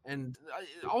 and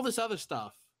all this other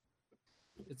stuff.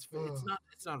 It's not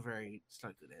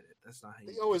good edit. That's not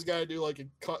how you always got to do like a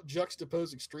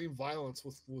juxtapose extreme violence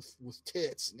with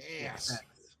tits and ass.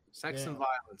 Sex and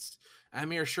violence.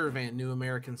 Amir Shervan knew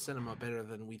American cinema better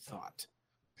than we thought.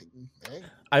 Hey.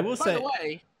 I will By say. the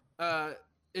way,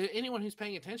 anyone who's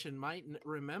paying attention might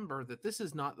remember that this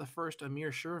is not the first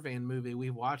Amir Shervan movie we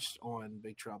watched on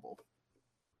Big Trouble.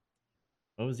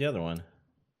 What was the other one?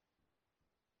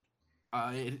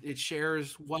 It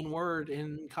shares one word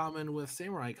in common with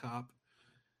Samurai Cop.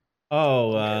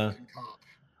 Oh, Cop.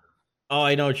 Oh,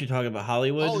 I know what you're talking about.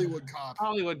 Hollywood.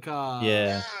 Hollywood Cop.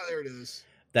 Yeah, there it is.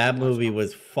 That movie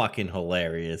was fucking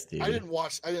hilarious, dude. I didn't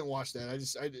watch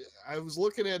that. I was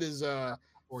looking at his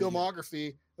filmography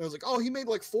and I was like, oh, he made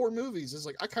like 4 movies. It's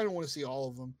like I kind of want to see all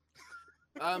of them.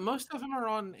 Most of them are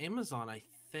on Amazon, I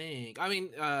think. I mean,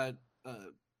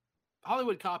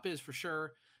 Hollywood Cop is for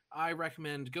sure. I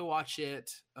recommend go watch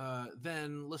it,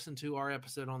 then listen to our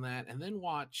episode on that, and then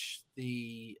watch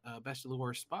the Best of the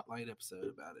Worst Spotlight episode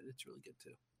about it. It's really good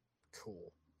too.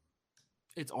 Cool.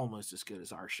 It's almost as good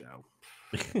as our show.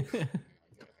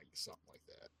 Something like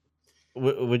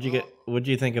that. What'd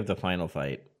you think of the final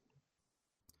fight?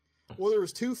 Well, there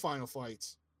was 2 final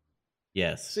fights.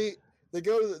 Yes. See, they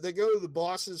go to the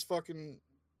boss's fucking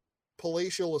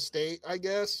palatial estate, I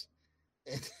guess,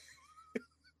 and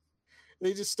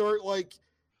they just start like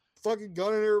fucking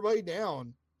gunning everybody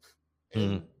down.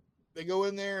 And they go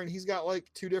in there and he's got like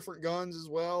 2 different guns as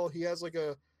well. He has like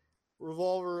a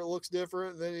revolver that looks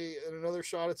different. Then in another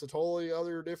shot, it's a totally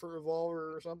other different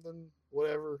revolver or something,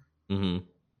 whatever. Mm-hmm.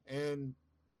 And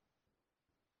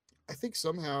I think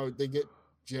somehow they get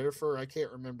Jennifer. I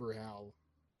can't remember how.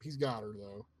 He's got her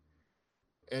though.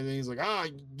 And then he's like,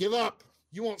 give up.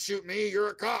 You won't shoot me. You're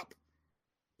a cop.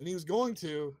 And he was going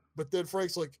to, but then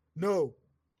Frank's like, no,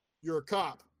 you're a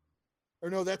cop. Or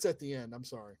no, that's at the end. I'm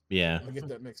sorry. Yeah. I get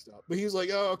that mixed up. But he's like,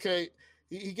 oh, okay.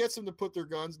 He gets them to put their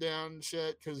guns down and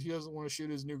shit because he doesn't want to shoot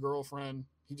his new girlfriend.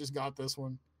 He just got this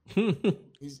one.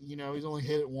 He's only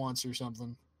hit it once or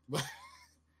something. But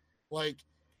like,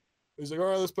 he's like, all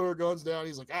right, let's put our guns down.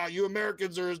 He's like, you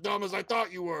Americans are as dumb as I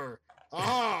thought you were.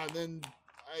 And then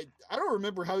I don't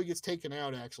remember how he gets taken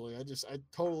out, actually. I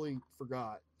totally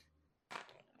forgot.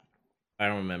 I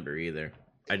don't remember either.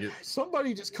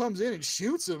 Somebody just comes in and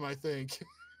shoots him, I think.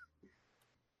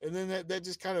 And then that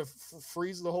just kind of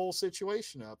frees the whole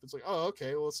situation up. It's like, oh,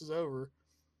 okay, well, this is over.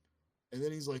 And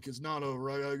then he's like, it's not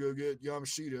over. I gotta go get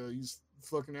Yamashita. He's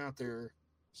fucking out there.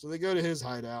 So they go to his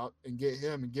hideout and get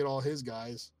him and get all his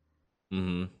guys.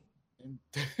 Mm-hmm.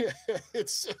 And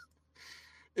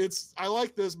it's I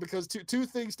like this because two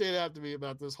things stand out to me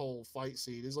about this whole fight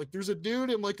scene. Is like there's a dude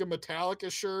in like a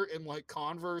Metallica shirt and like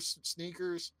Converse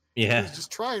sneakers. Yeah. He's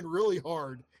just trying really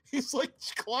hard. He's like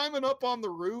climbing up on the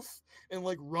roof and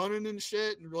like running and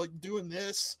shit and like doing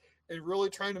this and really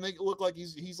trying to make it look like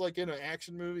he's like in an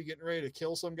action movie getting ready to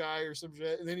kill some guy or some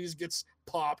shit. And then he just gets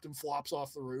popped and flops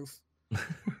off the roof.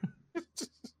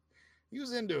 He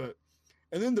was into it.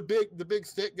 And then the big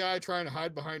thick guy trying to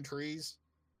hide behind trees.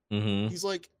 Mm-hmm. He's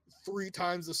like 3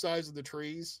 times the size of the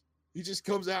trees. He just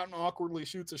comes out and awkwardly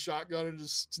shoots a shotgun and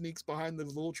just sneaks behind the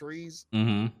little trees.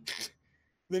 Mm-hmm.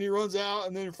 Then he runs out,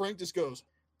 and then Frank just goes,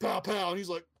 pow, pow, and he's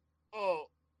like, oh.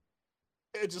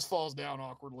 It just falls down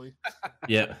awkwardly.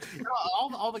 Yeah.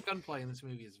 All the gunplay in this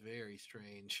movie is very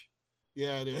strange.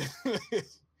 Yeah, it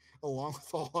is. Along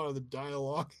with a lot of the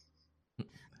dialogue.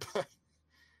 But,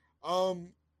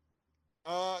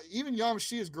 even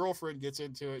Yamashita's girlfriend gets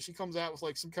into it. She comes out with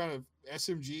like some kind of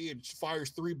SMG and she fires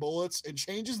 3 bullets and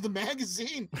changes the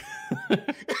magazine.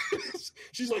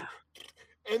 She's like,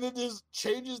 and then just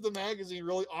changes the magazine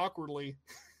really awkwardly.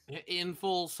 In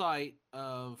full sight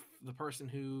of the person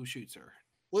who shoots her.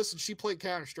 Listen, she played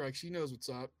Counter-Strike. She knows what's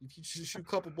up. If you just shoot a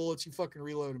couple bullets, you fucking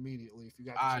reload immediately. If you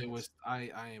got, I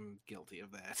am guilty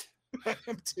of that. I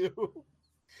am too.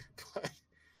 But,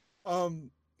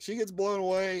 she gets blown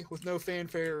away with no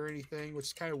fanfare or anything, which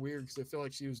is kind of weird because I feel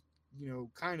like she was,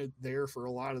 kind of there for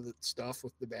a lot of the stuff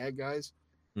with the bad guys.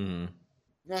 Mm-hmm.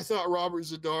 And I thought Robert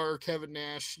Zadar, Kevin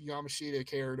Nash, Yamashita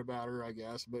cared about her, I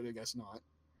guess, but I guess not.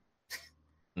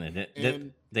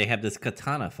 They have this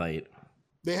katana fight.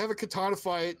 They have a katana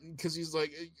fight because he's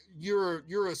like,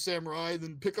 you're a samurai,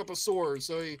 then pick up a sword.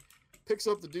 So he picks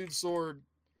up the dude's sword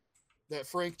that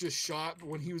Frank just shot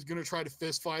when he was going to try to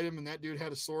fist fight him, and that dude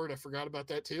had a sword. I forgot about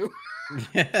that too.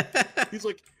 He's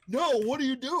like, no, what are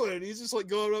you doing? He's just like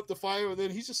going up to fight him, and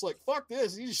then he's just like, fuck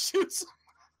this. He just shoots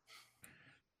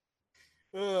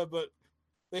him. But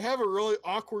they have a really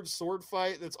awkward sword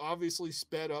fight that's obviously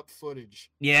sped up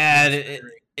footage. Yeah,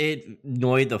 it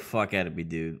annoyed the fuck out of me,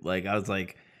 dude. Like, I was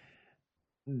like,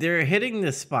 they're hitting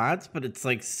the spots, but it's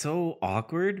like so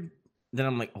awkward. Then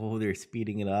I'm like, oh, they're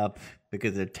speeding it up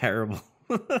because they're terrible.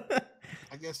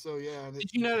 I guess so, yeah.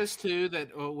 Did you notice too that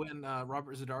when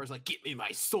Robert Zadar is like, "Get me my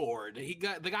sword,"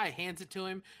 the guy hands it to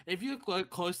him. And if you look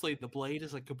closely, the blade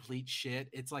is like complete shit.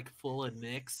 It's like full of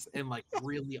nicks and like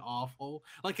really awful.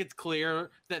 Like it's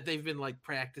clear that they've been like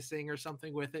practicing or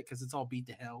something with it because it's all beat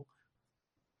to hell.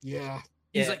 Yeah.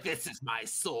 He's like, "This is my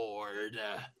sword."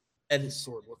 And his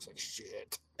sword looks like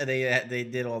shit. And they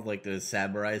did all like the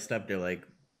samurai stuff. They're like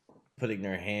putting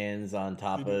their hands on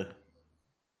top of,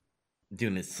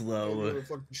 doing it slow.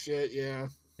 Fucking shit, yeah.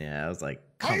 Yeah, I was like,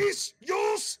 yes,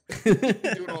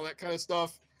 doing all that kind of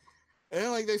stuff. And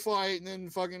then like they fight, and then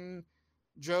fucking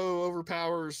Joe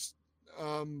overpowers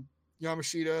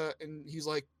Yamashita, and he's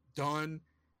like, done.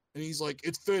 And he's like,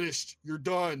 it's finished. You're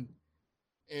done.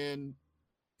 And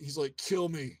he's like, kill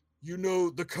me. You know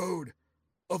the code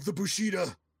of the Bushido.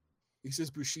 He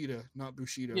says Bushido, not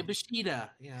Bushido. Yeah, Bushido.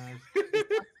 Yeah.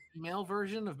 Male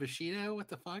version of Bushido? What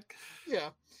the fuck? Yeah.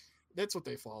 That's what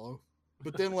they follow.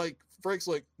 But then like Frank's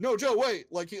like, no, Joe, wait.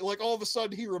 Like all of a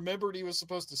sudden he remembered he was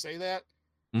supposed to say that.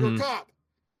 You're a cop.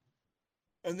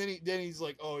 And then he's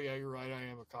like, oh yeah, you're right.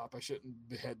 I am a cop. I shouldn't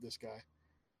behead this guy.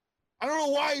 I don't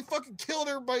know why he fucking killed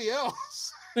everybody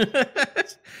else.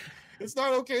 It's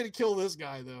not okay to kill this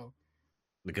guy though.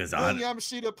 Because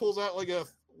Yamashita pulls out like a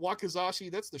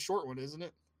wakizashi. That's the short one, isn't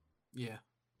it? Yeah.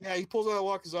 Yeah, he pulls out a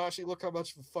wakizashi. Look how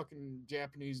much of a fucking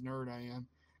Japanese nerd I am.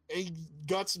 And he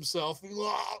guts himself. And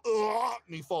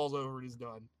he falls over and he's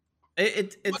done.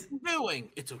 It's what are you doing?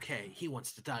 It's okay. He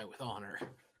wants to die with honor.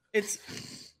 It's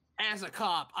as a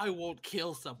cop, I won't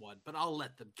kill someone, but I'll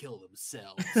let them kill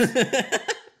themselves.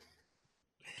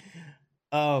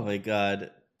 Oh my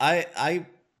god. I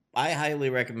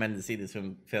highly recommend to see this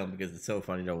film because it's so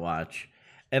funny to watch.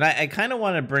 And I kind of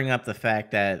want to bring up the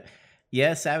fact that,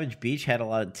 yeah, Savage Beach had a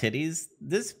lot of titties.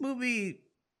 This movie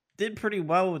did pretty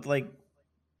well with like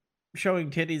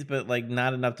showing titties, but like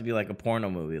not enough to be like a porno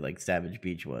movie like Savage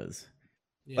Beach was.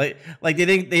 Yeah. Like they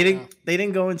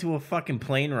didn't go into a fucking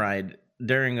plane ride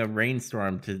during a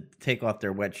rainstorm to take off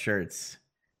their wet shirts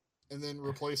and then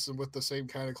replace them with the same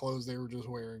kind of clothes they were just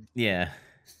wearing. Yeah.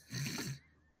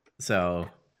 So,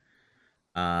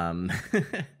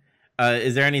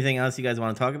 is there anything else you guys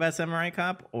want to talk about Samurai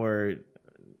Cop, or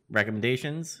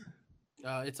recommendations?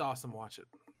 It's awesome. Watch it.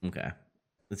 Okay.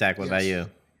 Zach, what about you?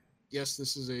 Yes,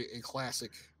 this is a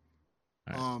classic.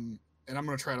 All right. And I'm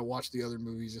gonna try to watch the other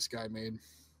movies this guy made.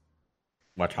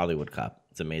 Watch Hollywood Cop.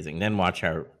 It's amazing. Then watch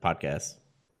our podcast.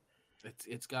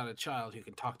 It's got a child who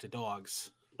can talk to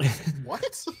dogs.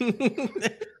 What?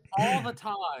 All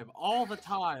the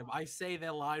time. I say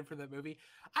that line for that movie.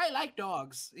 I like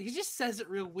dogs. He just says it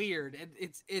real weird, and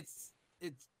it's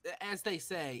as they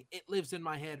say, it lives in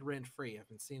my head rent free. I've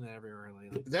been seeing that everywhere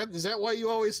lately. Is that why you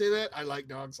always say that? I like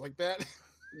dogs like that.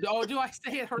 No, do I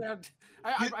say it around?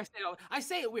 I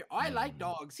say it weird. I like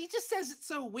dogs. He just says it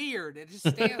so weird. It just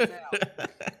stands out.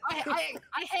 I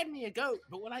had me a goat,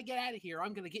 but when I get out of here,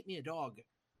 I'm gonna get me a dog.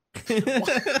 Okay.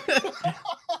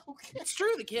 It's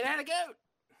true. The kid had a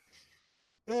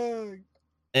goat.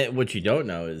 And what you don't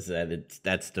know is that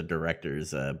that's the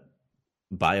director's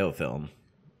biofilm,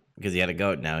 because he had a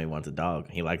goat. Now he wants a dog.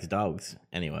 He likes dogs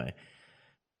anyway.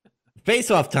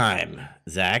 Face off time,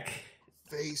 Zach.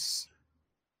 Face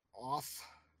off.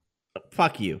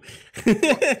 Fuck you.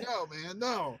 No, man,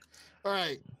 no. All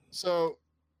right. So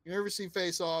you never see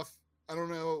Face Off. I don't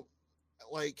know.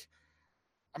 Like,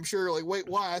 I'm sure. Like, wait,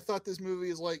 why? I thought this movie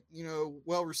is like,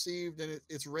 well received, and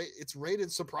it's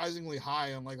rated surprisingly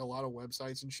high on like a lot of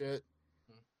websites and shit.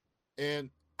 And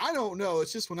I don't know.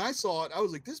 It's just when I saw it, I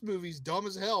was like, this movie's dumb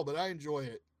as hell, but I enjoy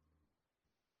it.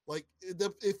 Like,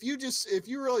 if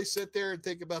you really sit there and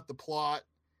think about the plot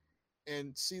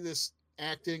and see this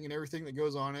acting and everything that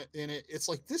goes on in it, it's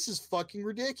like, this is fucking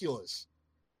ridiculous.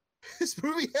 This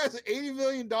movie has an $80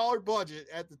 million budget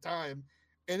at the time,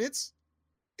 and it's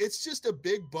just a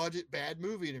big budget bad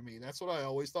movie to me. That's what I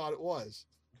always thought it was.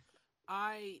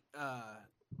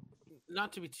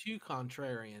 Not to be too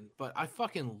contrarian, but I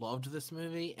fucking loved this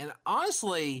movie, and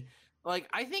honestly, like,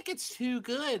 I think it's too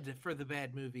good for the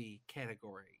bad movie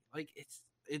category. Like,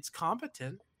 it's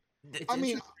competent.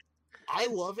 I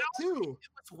love it too. If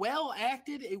it's well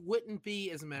acted, it wouldn't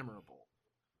be as memorable.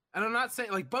 And I'm not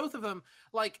saying, like, both of them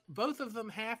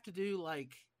have to do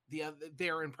like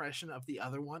their impression of the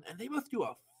other one, and they both do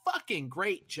a fucking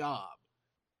great job.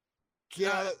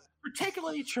 Yeah,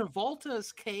 particularly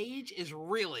Travolta's Cage is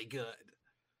really good.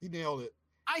 He nailed it.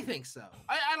 I think so.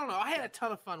 I don't know. I had a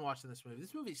ton of fun watching this movie.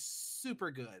 This movie's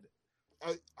super good.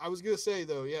 I was gonna say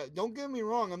though, yeah, don't get me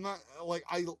wrong. I'm not like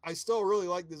I still really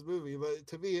like this movie, but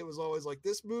to me it was always like,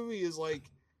 this movie is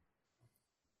like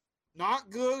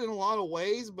not good in a lot of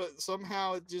ways, but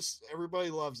somehow it just, everybody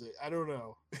loves it. I don't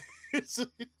know.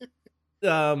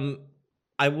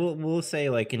 I will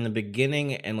say, like, in the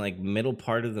beginning and like middle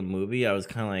part of the movie, I was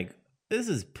kind of like, this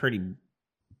is pretty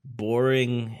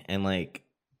boring, and like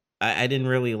I didn't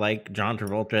really like John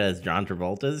Travolta as John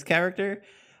Travolta's character.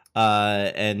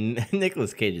 And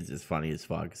Nicolas Cage is just funny as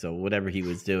fuck. So whatever he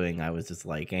was doing, I was just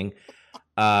liking.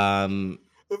 The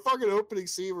fucking opening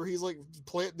scene where he's like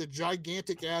planting the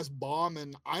gigantic ass bomb,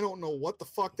 and I don't know what the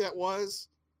fuck that was.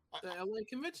 The LA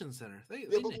Convention Center.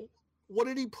 What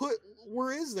did he put?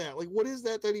 Where is that? Like, what is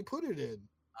that he put it in?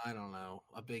 I don't know.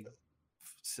 A big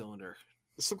cylinder.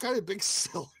 Some kind of big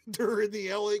cylinder in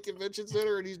the LA Convention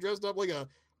Center, and he's dressed up like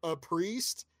a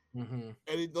priest. Mm-hmm.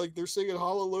 And they're singing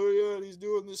Hallelujah, and he's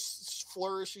doing this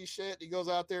flourishy shit. He goes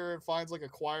out there and finds like a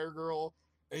choir girl,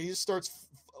 and he just starts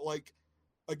like,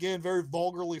 again, very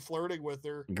vulgarly flirting with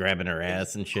her, grabbing her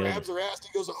ass and shit. Grabs her ass. And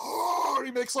he goes, oh, and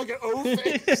he makes like an O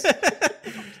face.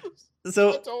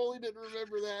 So I totally didn't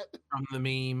remember that from the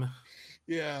meme.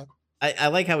 Yeah, I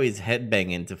like how he's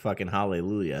headbanging to fucking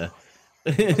Hallelujah.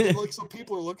 like some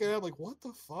people are looking at him like, what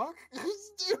the fuck,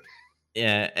 dude?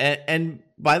 Yeah, and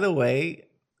by the way,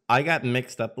 I got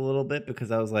mixed up a little bit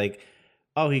because I was like,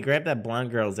 oh, he grabbed that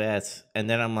blonde girl's ass, and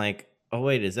then I'm like, oh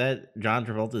wait, is that John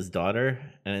Travolta's daughter?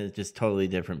 And it's just totally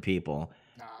different people.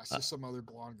 Nah, it's just some other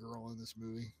blonde girl in this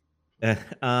movie.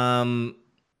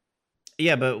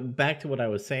 Yeah, but back to what I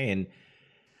was saying.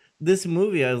 This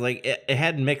movie, I was like, it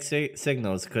had mixed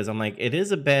signals, because I'm like, it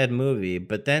is a bad movie,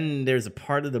 but then there's a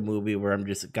part of the movie where I'm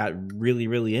just got really,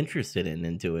 really interested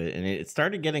into it, and it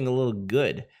started getting a little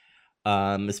good.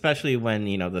 Especially when,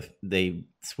 they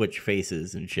switch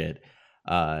faces and shit,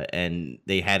 and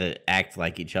they had to act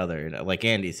like each other. And like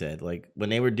Andy said, like when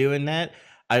they were doing that,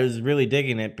 I was really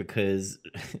digging it, because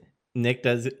Nick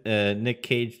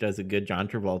Cage does a good John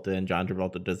Travolta, and John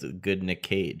Travolta does a good Nick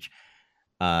Cage.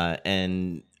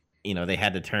 And they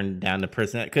had to turn down the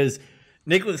person, because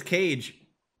Nicolas Cage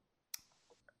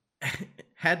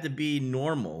had to be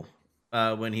normal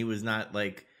when he was not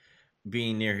like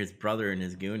being near his brother in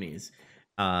his Goonies.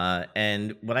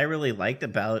 And what I really liked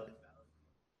about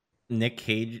Nick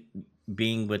Cage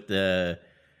being with the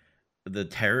the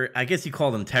terror. I guess you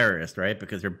call them terrorists, right?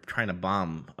 Because they're trying to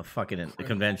bomb a fucking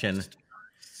convention.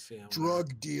 Yeah,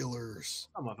 Drug dealers.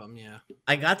 some of them, yeah.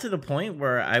 I got to the point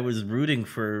where I was rooting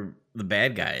for the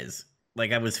bad guys.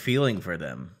 Like I was feeling for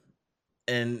them.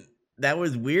 And that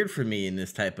was weird for me in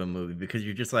this type of movie because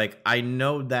you're just like, I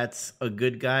know that's a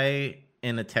good guy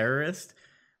and a terrorist.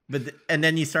 But and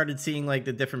then you started seeing like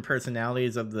the different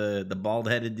personalities of the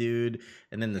bald-headed dude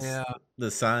and then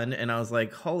the son, and I was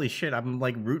like, holy shit, I'm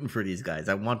like rooting for these guys.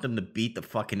 I want them to beat the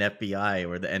fucking FBI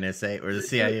or the NSA or the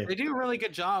CIA. They do a really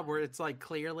good job where it's like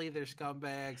clearly they're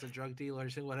scumbags and drug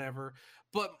dealers and whatever.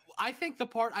 But I think the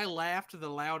part I laughed the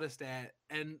loudest at,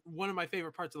 and one of my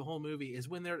favorite parts of the whole movie, is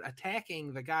when they're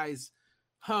attacking the guy's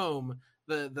home.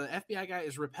 The FBI guy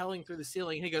is rappelling through the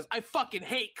ceiling, and he goes, "I fucking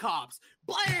hate cops."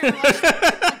 Blair,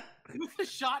 like, with the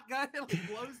shotgun, it like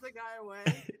blows the guy away.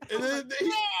 And then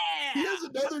he has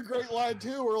another great line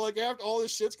too, where like after all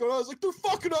this shit's going on, I was like, "They're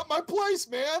fucking up my place,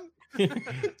 man!"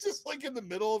 Just like in the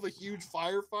middle of a huge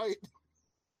firefight.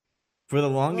 For the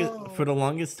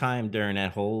longest time during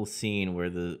that whole scene where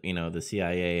the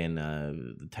CIA and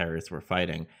the terrorists were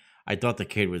fighting, I thought the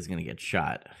kid was gonna get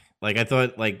shot. Like I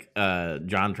thought,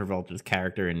 John Travolta's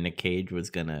character and Nick Cage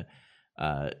was gonna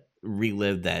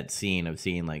relive that scene of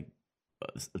seeing like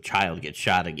a child get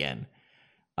shot again,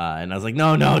 and I was like,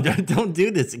 no, don't do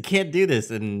this. You can't do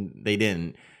this, and they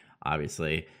didn't,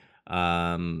 obviously.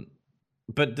 But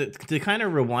to kind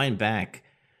of rewind back,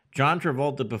 John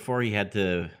Travolta before he had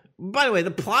to. By the way, the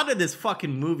plot of this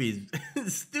fucking movie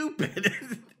is stupid.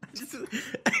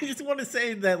 I just want to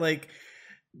say that, like,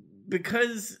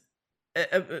 because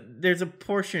there's a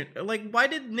portion, like, why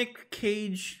did Nick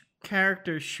Cage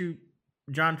character shoot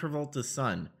John Travolta's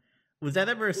son? Was that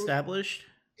ever established?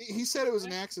 He said it was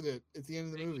an accident at the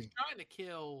end of the movie. He's trying to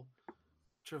kill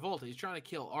Travolta. He's trying to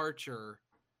kill Archer,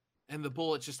 and the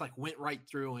bullet just like went right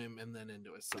through him and then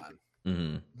into his son.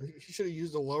 Mm-hmm. He should have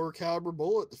used a lower caliber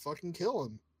bullet to fucking kill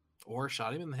him. Or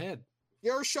shot him in the head.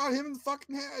 Yeah, or shot him in the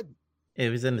fucking head.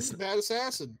 It was in He's a bad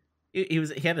assassin. He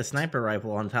had a sniper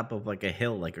rifle on top of like a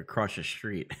hill, like across a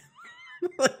street.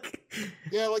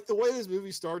 Yeah, like the way this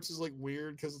movie starts is like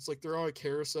weird because it's like they're on a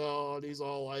carousel and he's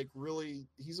all like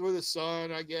he's with his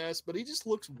son, I guess, but he just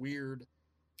looks weird.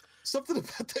 Something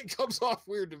about that comes off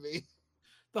weird to me.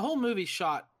 The whole movie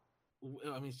shot.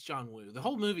 I mean, it's John Woo. The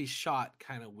whole movie shot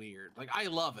kind of weird. Like I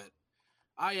love it.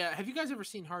 Have you guys ever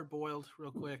seen Hard Boiled?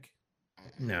 Real quick.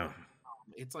 No.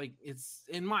 It's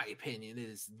in my opinion, it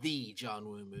is the John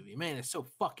Woo movie. Man, it's so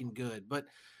fucking good. But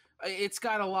it's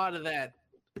got a lot of that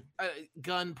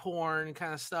gun porn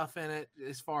kind of stuff in it,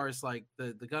 as far as like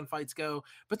the gunfights go.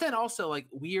 But then also like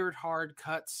weird hard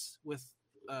cuts with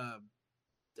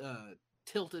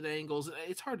tilted angles.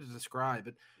 It's hard to describe,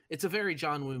 but it's a very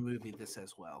John Woo movie. This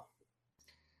as well.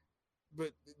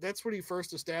 But that's when he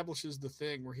first establishes the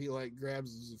thing where he like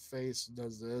grabs his face and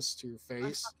does this to your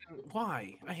face.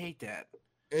 Why? I hate that.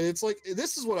 And it's like,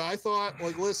 this is what I thought.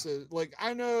 Like, listen, like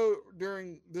I know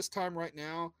during this time right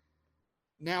now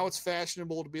it's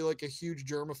fashionable to be like a huge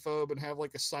germaphobe and have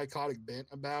like a psychotic bent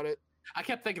about it. I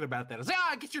kept thinking about that. I was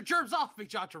like, get your germs off me,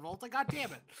 John Travolta. God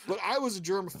damn it. But I was a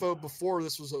germaphobe before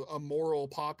this was a moral,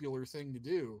 popular thing to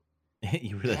do.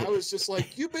 I was just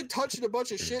like, you've been touching a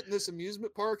bunch of shit in this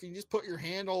amusement park and you just put your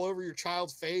hand all over your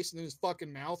child's face and then his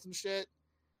fucking mouth and shit.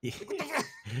 Like, what the fuck?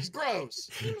 It's gross.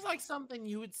 Seems like something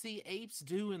you would see apes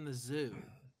do in the zoo.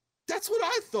 That's what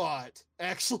I thought,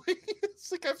 actually.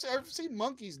 It's like I've seen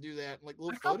monkeys do that, like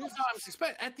little footage.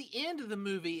 Times, at the end of the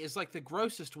movie is like the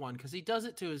grossest one because he does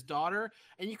it to his daughter,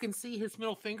 and you can see his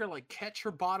middle finger like catch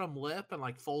her bottom lip and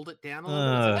like fold it down a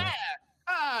little bit.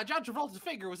 John Travolta's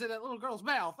finger was in that little girl's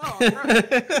mouth. Oh,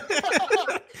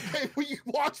 hey, will you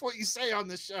watch what you say on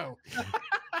this show?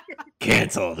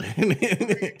 Canceled.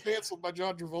 Canceled by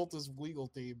John Travolta's legal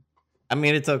team. I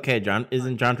mean, it's okay.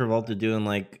 Isn't John Travolta doing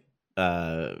like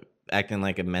acting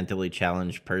like a mentally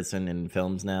challenged person in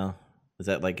films now? Is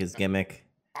that like his gimmick?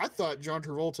 I thought John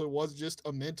Travolta was just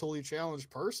a mentally challenged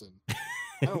person.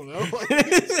 I don't know.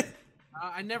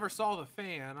 I never saw The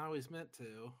Fan. I always meant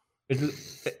to.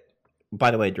 By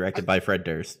the way, directed by Fred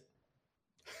Durst.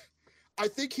 I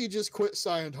think he just quit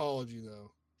Scientology,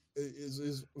 though,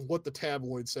 is what the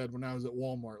tabloid said when I was at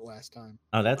Walmart last time.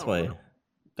 Oh, that's why.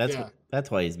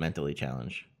 That's why he's mentally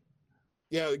challenged.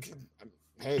 Yeah.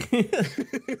 Hey.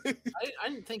 I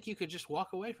didn't think you could just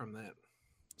walk away from that.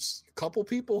 A couple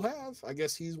people have. I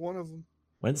guess he's one of them.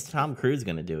 When's Tom Cruise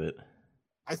going to do it?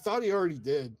 I thought he already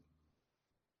did.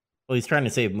 Well, he's trying to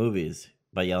save movies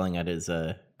by yelling at his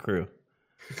crew.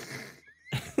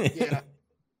 Yeah.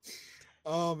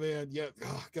 Oh man, yeah.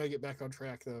 Gotta get back on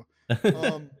track though.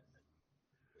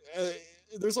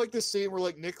 there's like this scene where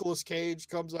like Nicolas Cage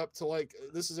comes up to like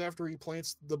this is after he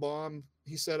plants the bomb.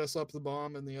 He set us up the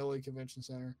bomb in the LA Convention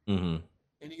Center. Mm-hmm.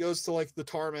 And he goes to like the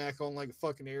tarmac on like a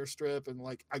fucking airstrip, and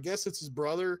like I guess it's his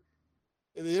brother.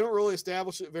 And they don't really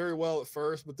establish it very well at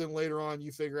first, but then later on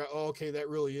you figure out, oh, okay, that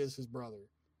really is his brother.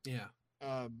 Yeah.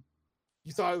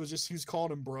 You thought it was just he was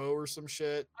calling him bro or some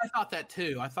shit. I thought that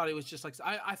too. I thought he was just like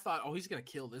I thought, oh, he's gonna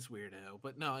kill this weirdo,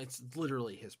 but no, it's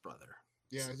literally his brother.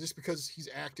 Yeah, just because he's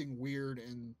acting weird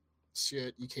and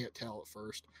shit, you can't tell at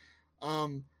first.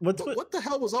 What the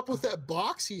hell was up with that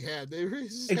box he had? They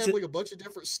just had like a bunch of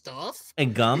different stuff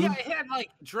and gum. Yeah, it had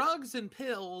like drugs and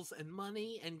pills and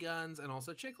money and guns and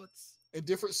also chiclets and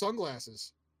different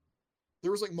sunglasses.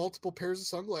 There was like multiple pairs of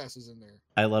sunglasses in there.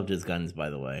 I loved his guns,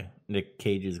 by the way. Nick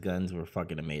Cage's guns were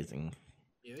fucking amazing.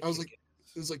 Yeah, I was like,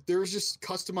 it was like there was just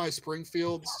customized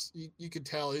Springfields. You could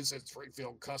tell it said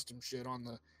Springfield custom shit on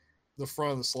the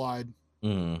front of the slide.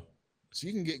 Mm-hmm. So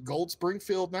you can get gold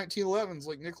Springfield 1911s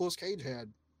like Nicolas Cage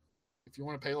had, if you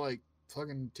want to pay like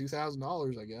fucking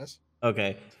 $2,000, I guess.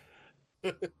 Okay.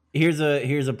 Here's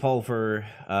a poll for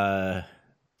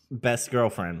best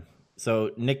girlfriend. So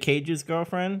Nick Cage's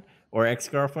girlfriend or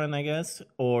ex-girlfriend, I guess,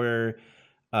 or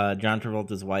John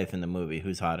Travolta's wife in the movie.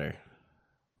 Who's hotter?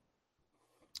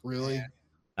 Really? Yeah.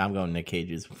 I'm going Nick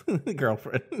Cage's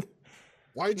girlfriend.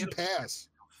 Why did you pass?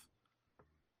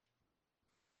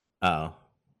 Oh.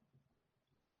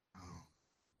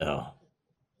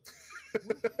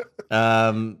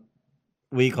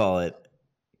 We call it.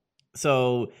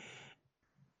 So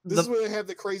this is where they have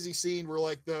the crazy scene where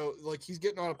like he's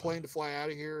getting on a plane to fly out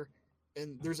of here,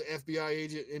 and there's an FBI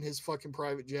agent in his fucking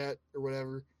private jet or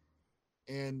whatever.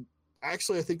 And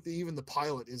actually, I think even the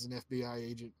pilot is an FBI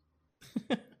agent.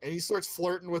 And he starts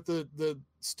flirting with the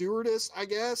stewardess, I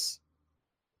guess.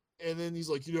 And then he's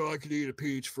like, I could eat a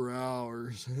peach for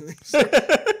hours.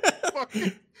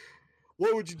 Fucking,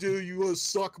 what would you do? You want to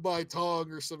suck my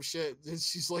tongue or some shit? And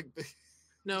she's like,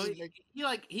 no, let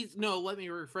me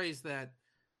rephrase that.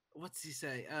 What's he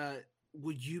say?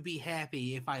 Would you be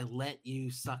happy if I let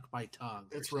you suck my tongue?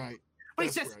 That's right. But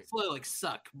he says it slow, like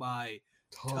suck my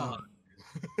tongue.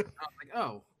 I was like,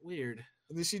 oh, weird.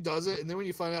 And then she does it, and then when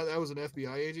you find out that was an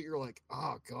FBI agent, you're like,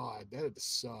 oh god, that'd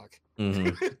suck.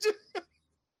 Mm-hmm.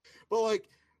 But like,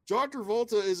 John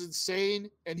Travolta is insane,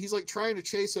 and he's like trying to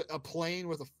chase a plane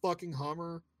with a fucking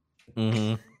Hummer.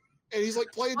 Mm-hmm. And he's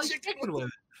like playing chicken with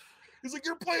it. He's like,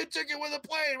 you're playing chicken with a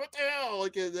plane. What the hell?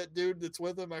 Like that dude that's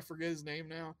with him, I forget his name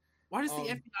now. Why does the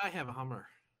FBI have a Hummer?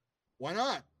 Why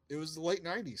not? It was the late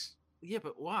 90s. Yeah,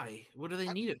 but why? What do they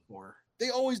need it for? They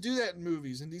always do that in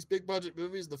movies. In these big budget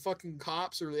movies, the fucking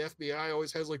cops or the FBI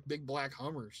always has like big black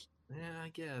Hummers. Yeah, I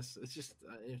guess. It's just,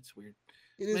 it's weird.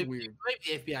 It is weird.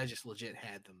 Maybe the FBI just legit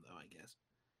had them, though, I guess.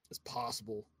 It's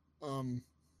possible.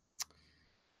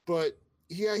 But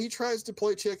yeah, he tries to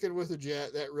play chicken with a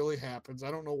jet. That really happens.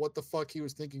 I don't know what the fuck he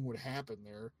was thinking would happen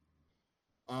there.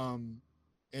 And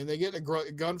they get in a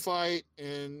gunfight,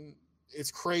 and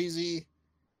it's crazy.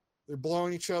 They're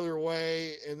blowing each other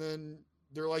away, and then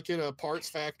they're like in a parts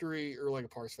factory, or like a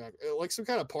parts factory, like some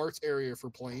kind of parts area for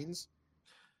planes.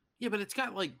 Yeah, but it's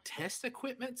got like test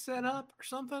equipment set up or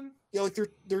something. Yeah, like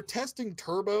they're testing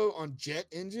turbo on jet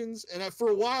engines, and for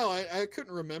a while I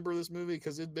couldn't remember this movie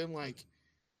because it'd been like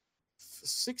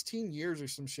 16 years or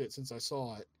some shit since I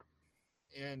saw it,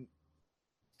 and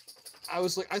I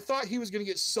was like, I thought he was gonna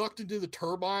get sucked into the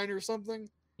turbine or something.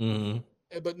 Mm-hmm.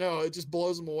 But no, it just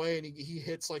blows him away, and he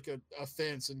hits like a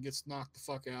fence and gets knocked the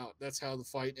fuck out. That's how the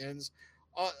fight ends.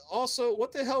 Also,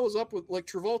 what the hell was up with, like,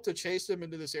 Travolta chased him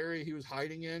into this area he was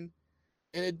hiding in,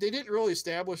 and they didn't really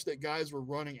establish that guys were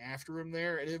running after him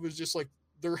there, and it was just like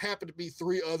there happened to be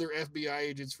 3 other FBI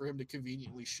agents for him to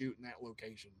conveniently shoot in that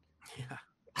location. Yeah.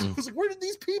 I was like, where did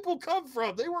these people come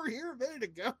from? They were here a minute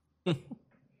ago.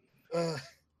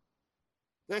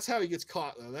 That's how he gets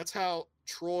caught, though. That's how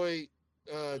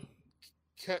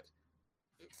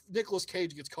Nicolas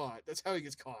Cage gets caught. That's how he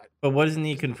gets caught. But wasn't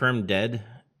he confirmed dead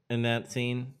in that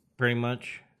scene? Pretty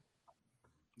much.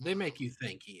 They make you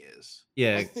think he is.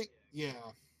 Yeah. I think, yeah.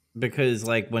 Because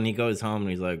like when he goes home,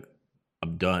 he's like,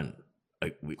 "I'm done.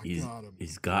 I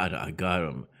got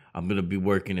him. I'm gonna be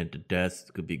working at the desk.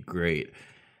 It's gonna be great.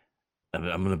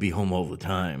 I'm gonna be home all the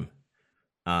time."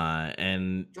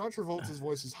 And John Travolta's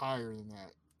voice is higher than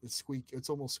that. It's squeak. It's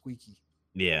almost squeaky.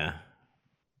 Yeah.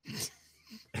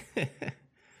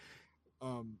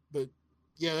 But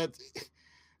yeah,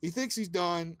 he thinks he's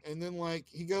done, and then like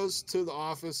he goes to the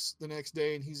office the next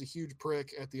day, and he's a huge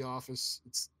prick at the office.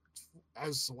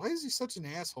 Why is he such an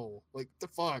asshole? Like, the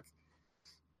fuck?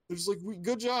 They're just like,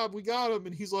 good job, we got him,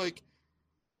 and he's like,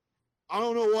 I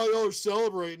don't know why y'all are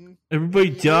celebrating.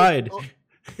 Everybody died. Oh,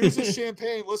 here's the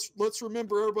champagne. Let's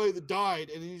remember everybody that died,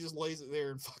 and then he just lays it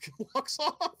there and fucking walks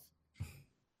off.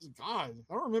 God,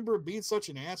 I don't remember him being such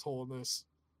an asshole in this.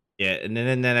 Yeah, and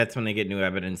then that's when they get new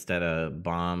evidence that a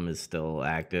bomb is still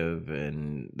active,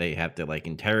 and they have to like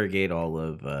interrogate all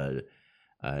of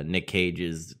Nick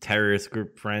Cage's terrorist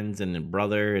group friends and the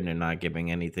brother, and they're not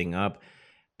giving anything up.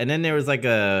 And then there was like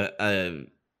a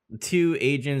two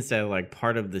agents that are like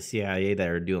part of the CIA that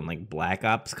are doing like black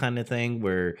ops kind of thing,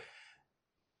 where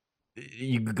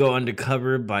you go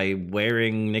undercover by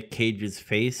wearing Nick Cage's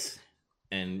face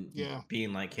and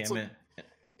being like him.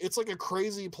 It's like a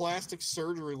crazy plastic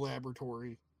surgery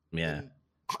laboratory. Yeah. And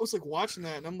I was like watching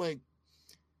that and I'm like,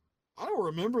 I don't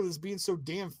remember this being so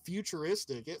damn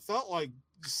futuristic. It felt like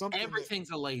something.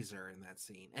 Everything's a laser in that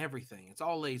scene. Everything. It's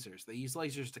all lasers. They use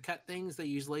lasers to cut things. They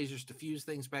use lasers to fuse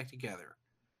things back together.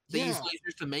 They use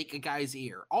lasers to make a guy's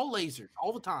ear. All lasers,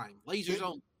 all the time.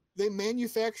 Lasers. They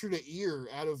manufactured an ear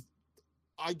out of,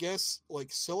 I guess,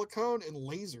 like silicone and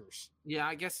lasers. Yeah,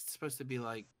 I guess it's supposed to be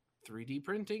like 3D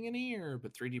printing an ear,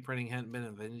 but 3D printing hadn't been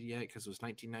invented yet because it was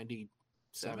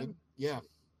 1997. Yeah.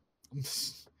 I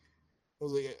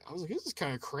was like, this is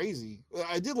kind of crazy.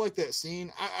 I did like that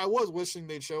scene. I was wishing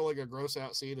they'd show like a gross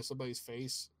out scene of somebody's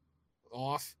face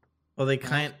off. Well, they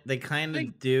kind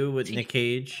of do with Nick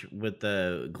Cage with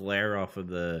the glare off of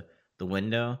the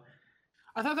window.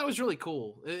 I thought that was really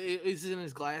cool. It's in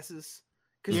his glasses.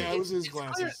 Yeah, it was his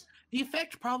glasses. Clear. The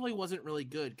effect probably wasn't really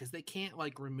good because they can't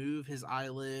like remove his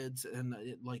eyelids and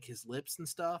like his lips and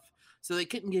stuff. So they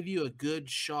couldn't give you a good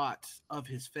shot of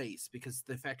his face because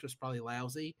the effect was probably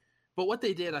lousy. But what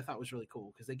they did, I thought was really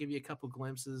cool because they give you a couple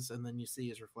glimpses and then you see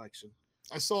his reflection.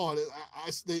 I saw it.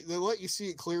 They let you see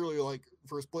it clearly, like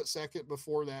for a split second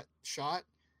before that shot.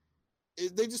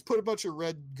 They just put a bunch of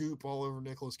red goop all over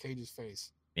Nicolas Cage's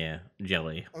face. Yeah,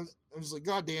 jelly. I was like,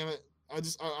 God damn it! I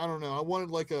don't know. I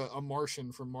wanted like a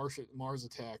Martian from Mars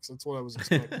Attacks. That's what I was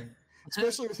expecting.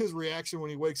 Especially with his reaction when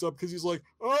he wakes up because he's like,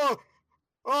 oh.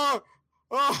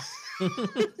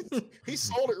 He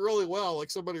sold it really well, like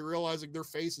somebody realizing their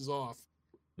face is off.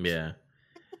 Yeah.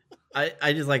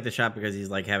 I just like the shot because he's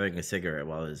like having a cigarette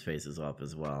while his face is off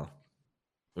as well,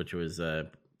 which was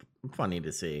funny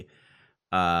to see.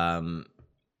 So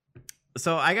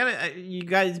you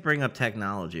guys bring up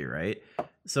technology, right?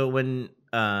 So when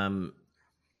John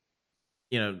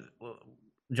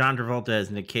Travolta as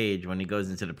Nick Cage when he goes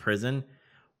into the prison,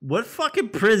 what fucking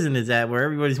prison is that where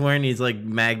everybody's wearing these like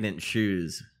magnet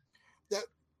shoes?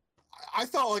 I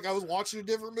felt like I was watching a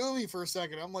different movie for a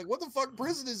second. I'm like, what the fuck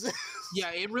prison is this? Yeah,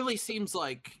 it really seems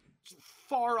like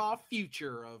far off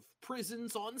future of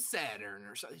prisons on Saturn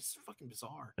or something. It's fucking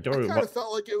bizarre. I kind of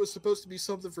felt like it was supposed to be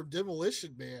something from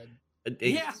Demolition Man.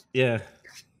 Yeah.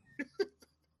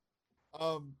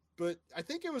 But I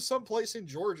think it was someplace in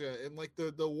Georgia, and like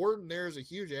the warden there is a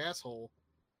huge asshole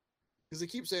because they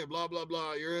keep saying blah blah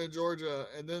blah. You're in Georgia,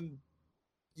 and then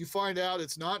you find out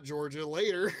it's not Georgia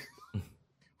later.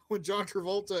 When John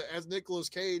Travolta as Nicolas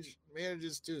Cage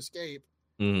manages to escape.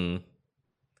 Mm-hmm.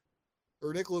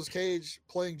 Or Nicolas Cage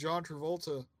playing John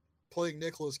Travolta playing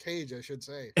Nicolas Cage, I should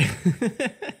say.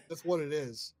 That's what it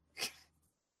is.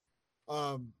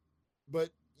 But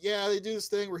yeah, they do this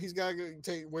thing where he's got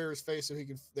to wear his face so they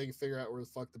can figure out where the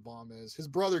fuck the bomb is. His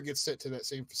brother gets sent to that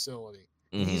same facility.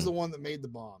 Mm-hmm. He's the one that made the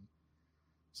bomb.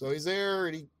 So he's there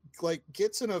and he like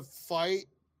gets in a fight,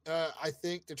 I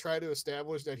think, to try to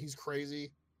establish that he's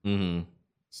crazy. Mm-hmm.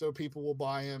 So people will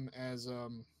buy him as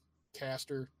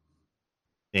Castor.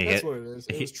 That's what it is.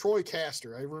 It was Troy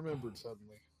Castor. I remembered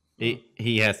suddenly.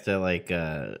 He has to like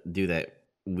do that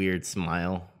weird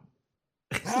smile.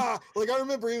 Like I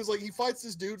remember he was like he fights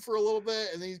this dude for a little bit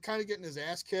and then he's kind of getting his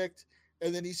ass kicked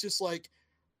and then he's just like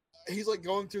he's like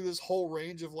going through this whole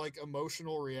range of like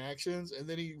emotional reactions and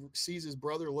then he sees his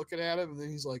brother looking at him and then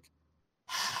he's like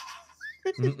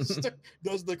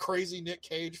does the crazy Nick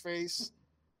Cage face.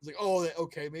 It's like, oh,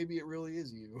 okay, maybe it really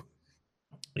is you.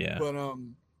 Yeah. But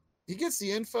he gets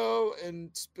the info and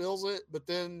spills it, but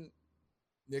then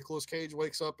Nicolas Cage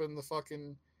wakes up in the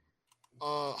fucking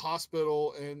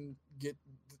hospital and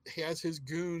he has his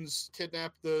goons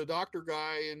kidnap the doctor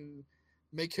guy and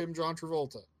make him John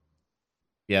Travolta.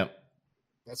 Yep.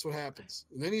 That's what happens.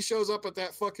 And then he shows up at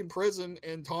that fucking prison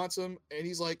and taunts him, and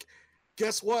he's like,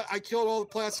 guess what? I killed all the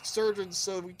plastic surgeons,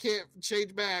 so we can't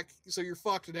change back, so you're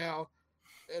fucked now.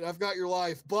 And I've got your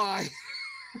life. Bye.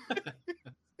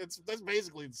 That's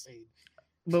basically the scene.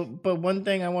 But one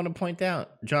thing I want to point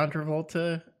out,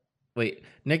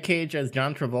 Nick Cage as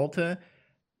John Travolta.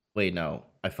 Wait, no,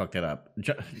 I fucked it up.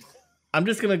 I'm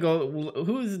just gonna go.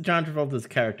 Who is John Travolta's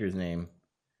character's name?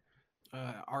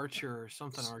 Archer,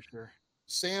 something Archer.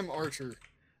 Sam Archer.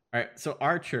 All right, so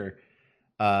Archer,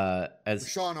 Or as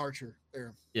Sean Archer.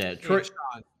 There. yeah, Yeah, Troy Sean,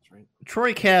 that's right.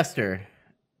 Troy Caster,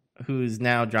 who's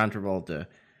now John Travolta,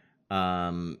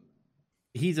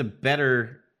 he's a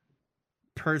better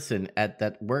person at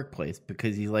that workplace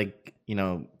because he's like,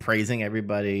 praising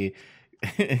everybody,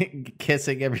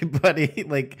 kissing everybody.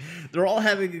 Like they're all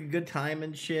having a good time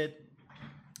and shit.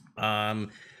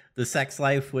 The sex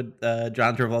life with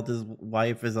John Travolta's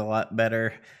wife is a lot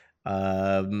better.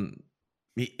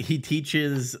 He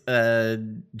teaches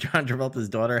John Travolta's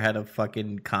daughter how to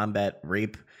fucking combat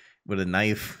rape with a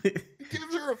knife. He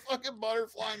gives her a fucking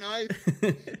butterfly knife.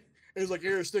 He's like,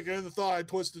 here, stick it in the thigh,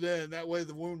 twist it in. That way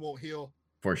the wound won't heal.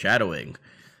 Foreshadowing.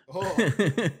 Oh,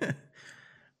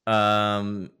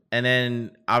 And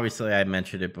then obviously I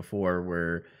mentioned it before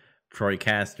where Troy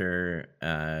Caster,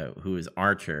 who is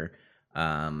Archer,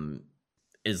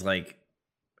 is like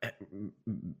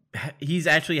he's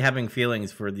actually having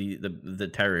feelings for the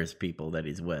terrorist people that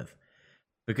he's with.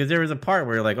 Because there was a part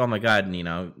where you're like, oh my god,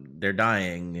 they're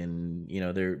dying and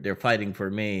they're fighting for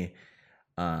me.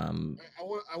 I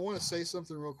want to say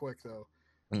something real quick though,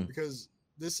 Mm. because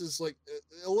this is like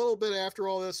a little bit after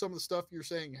all this. Some of the stuff you're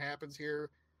saying happens here,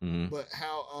 Mhm. but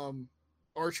how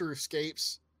Archer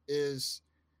escapes is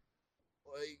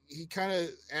like he kind of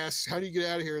asks, "How do you get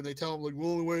out of here?" And they tell him like, "Well,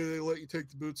 the only way they let you take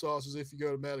the boots off is if you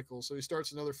go to medical." So he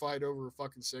starts another fight over a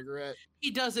fucking cigarette. He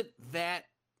does it that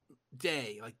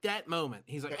day, like that moment.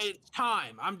 He's like, Yes. hey, it's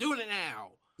time. I'm doing it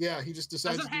now. Yeah, he just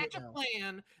decides Doesn't to do hatch it a now.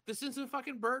 plan. This isn't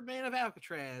fucking Birdman of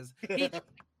Alcatraz. He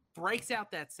breaks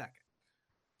out that second.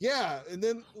 Yeah, and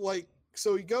then like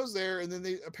so he goes there, and then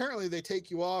they take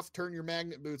you off, turn your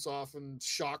magnet boots off, and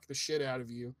shock the shit out of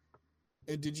you.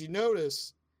 And did you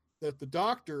notice that the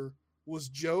doctor was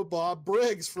Joe Bob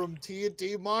Briggs from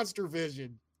TNT Monster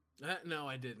Vision? No,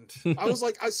 I didn't. I was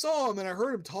like, I saw him and I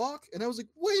heard him talk, and I was like,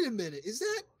 wait a minute, is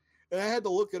that? And I had to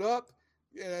look it up,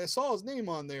 and I saw his name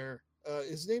on there.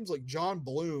 His name's like John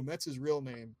Bloom. That's his real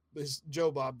name. This Joe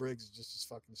Bob Briggs is just his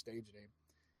fucking stage name.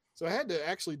 So I had to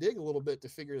actually dig a little bit to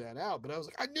figure that out. But I was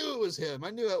like, I knew it was him. I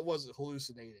knew it wasn't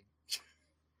hallucinating.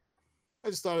 I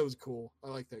just thought it was cool. I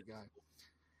like that guy.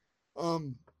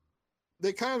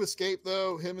 They kind of escaped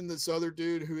though, him and this other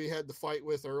dude who he had the fight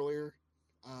with earlier.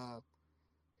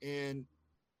 And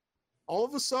all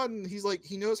of a sudden he's like,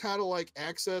 he knows how to like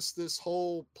access this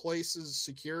whole place's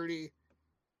security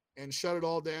and shut it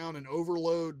all down and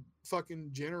overload fucking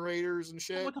generators and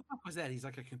shit. What the fuck was that? He's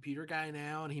like a computer guy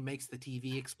now, and he makes the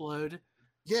TV explode.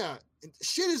 Yeah, and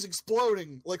shit is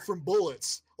exploding like from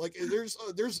bullets. Like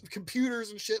there's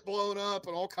computers and shit blowing up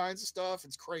and all kinds of stuff.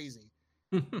 It's crazy.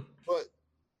 But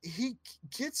he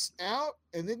gets out,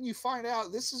 and then you find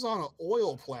out this is on an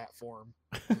oil platform.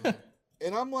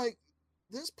 And I'm like,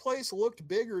 this place looked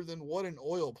bigger than what an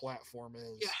oil platform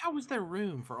is. Yeah, how was there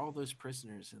room for all those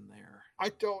prisoners in there? I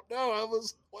don't know. I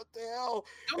was, what the hell?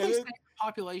 Don't And they then- say the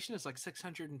population is like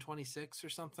 626 or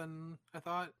something? I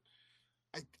thought.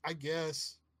 I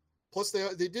guess. Plus,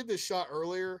 they did this shot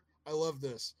earlier. I love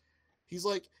this. He's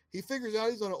like, he figures out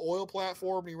he's on an oil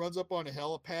platform, and he runs up on a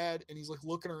helipad, and he's like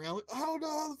looking around, like, I don't know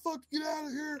how the fuck to get out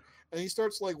of here. And he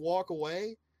starts to like walk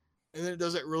away, and then it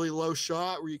does that really low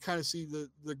shot where you kind of see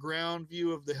the ground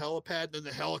view of the helipad, and then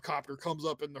the helicopter comes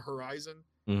up in the horizon.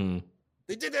 Mhm.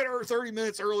 They did that 30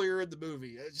 minutes earlier in the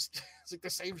movie. It's like the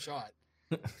same shot.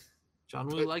 John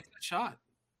Woo likes that shot.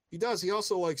 He does. He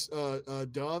also likes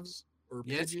doves or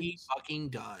Yes, he pigeons. fucking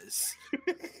does.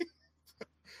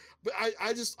 But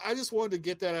I just wanted to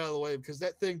get that out of the way because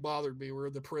that thing bothered me where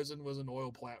the prison was an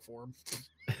oil platform.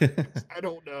 I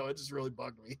don't know. It just really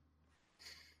bugged me.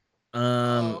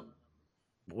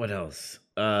 What else?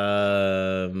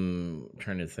 Trying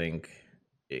to think.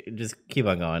 Just keep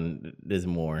on going. There's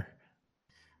more.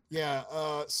 Yeah.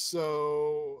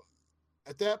 So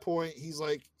at that point, he's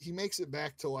like, he makes it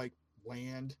back to like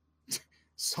land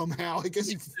somehow. I guess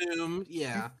he Assumed,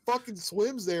 yeah. fucking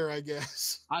swims there. I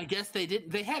guess I guess they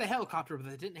didn't. They had a helicopter, but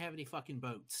they didn't have any fucking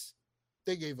boats.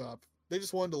 they gave up. They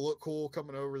just wanted to look cool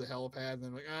coming over the helipad, and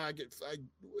then like,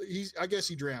 I guess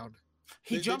he drowned.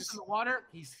 He They jumps just- in the water.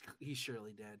 He's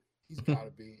surely dead. He's got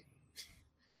to be.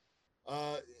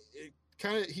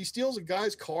 He steals a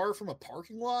guy's car from a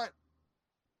parking lot.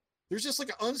 There's just like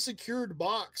an unsecured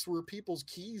box where people's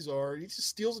keys are. He just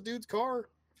steals a dude's car.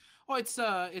 Oh, it's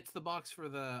the box for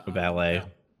the Ballet. yeah.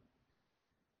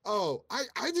 Oh,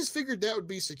 I just figured that would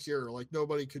be secure. Like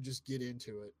nobody could just get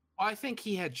into it. Well, I think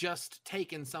he had just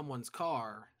taken someone's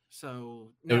car,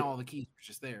 so now all the keys were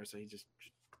just there. So he just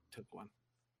took one.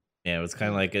 Yeah, it was kind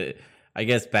of like I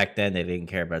guess back then they didn't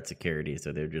care about security,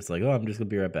 so they're just like, "Oh, I'm just gonna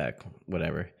be right back."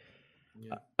 Whatever.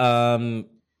 Yeah.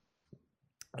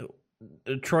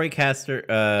 Troy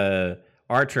Caster,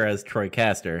 Archer as Troy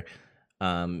Caster,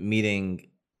 meeting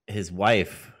his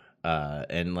wife,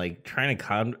 and like trying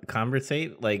to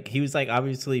conversate. Like he was like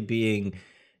obviously being He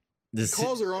this.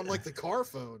 calls her on like the car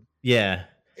phone, Yeah.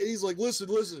 and he's like, "Listen,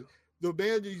 the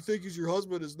man that you think is your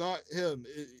husband is not him.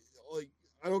 Like,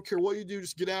 I don't care what you do,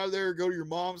 just get out of there, go to your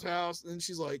mom's house." And then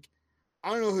she's like,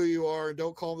 "I don't know who you are, and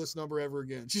don't call this number ever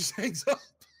again." She hangs up.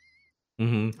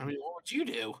 Mm-hmm. I mean, what would you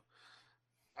do?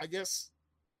 I guess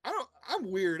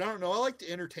I'm weird. I don't know. I like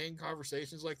to entertain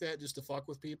conversations like that just to fuck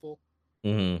with people.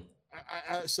 Mm-hmm.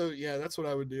 So yeah, that's what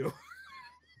I would do.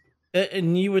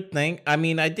 And you would think, I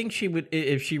mean, I think she would,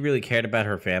 if she really cared about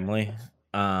her family,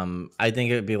 I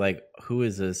think it would be like, who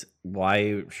is this?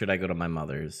 Why should I go to my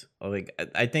mother's? Like,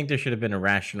 I think there should have been a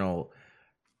rational,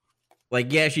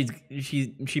 like, yeah,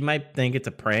 she might think it's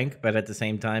a prank, but at the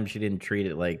same time, she didn't treat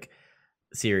it like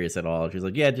serious at all. She's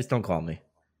like, yeah, just don't call me.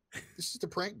 It's just a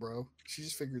prank, bro. She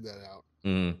just figured that out.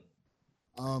 Mm.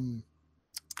 I'm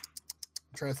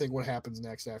trying to think what happens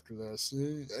next after this.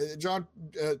 John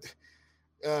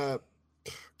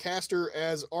Caster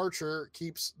as Archer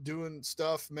keeps doing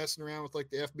stuff, messing around with like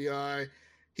the FBI.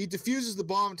 He defuses the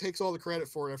bomb and takes all the credit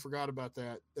for it. I forgot about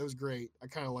that. That was great. I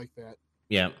kind of like that.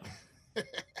 Yeah.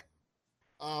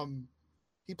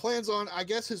 He plans on, I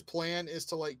guess his plan is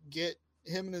to like get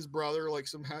him and his brother like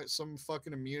some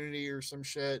fucking immunity or some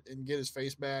shit and get his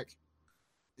face back.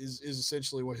 Is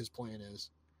essentially what his plan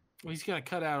is. Well, he's gonna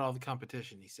cut out all the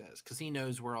competition, he says, because he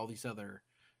knows where all these other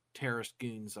terrorist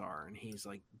goons are, and he's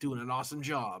like doing an awesome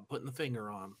job putting the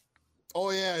finger on them.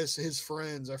 Oh yeah, his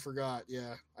friends. I forgot.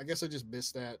 Yeah, I guess I just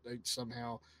missed that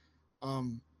somehow.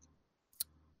 And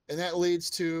that leads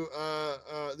to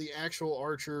the actual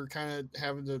Archer kind of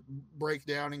having to break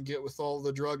down and get with all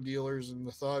the drug dealers and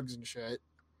the thugs and shit.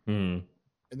 Mm.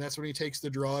 And that's when he takes the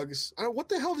drugs. I don't. What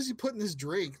the hell does he put in his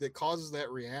drink that causes that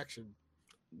reaction?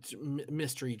 It's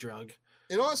mystery drug.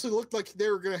 It honestly looked like they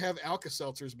were going to have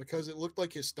Alka-Seltzers because it looked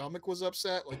like his stomach was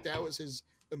upset. Like that was his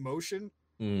emotion.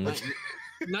 Mm.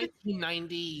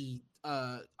 1990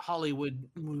 Hollywood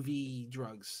movie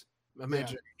drugs,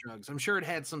 imaginary drugs. I'm sure it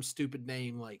had some stupid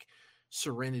name like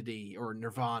Serenity or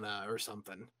Nirvana or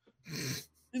something.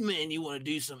 Man, you want to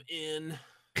do some in?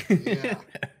 Yeah.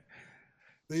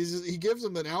 He gives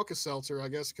him an Alka-Seltzer, I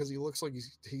guess, because he looks like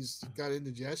he's got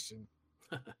indigestion.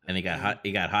 And he got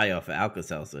high off of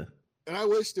Alka-Seltzer. And I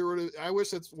wish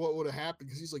that's what would have happened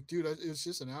because he's like, dude, it was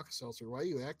just an Alka-Seltzer. Why are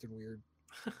you acting weird?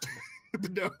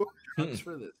 But no, That's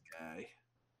for this guy.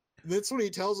 that's when he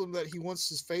tells him that he wants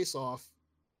his face off,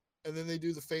 and then they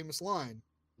do the famous line,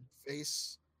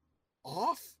 "Face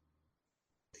off."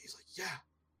 He's like, "Yeah,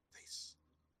 face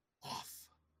off."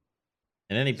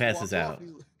 And then he Just passes walks off out.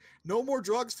 and no more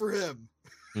drugs for him.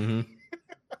 Mm-hmm.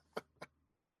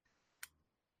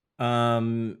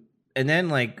 And then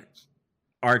like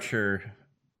Archer,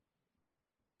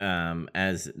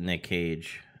 as Nick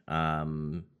Cage,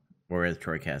 or as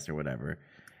Troy Caster, whatever.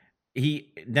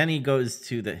 He goes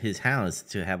to his house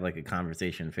to have like a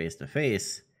conversation face to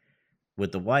face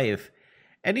with the wife,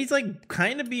 and he's like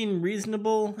kind of being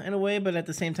reasonable in a way, but at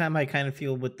the same time, I kind of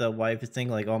feel with the wife is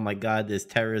thinking like, "Oh my god, this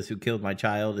terrorist who killed my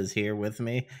child is here with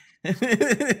me."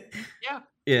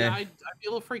 Yeah, I'd be a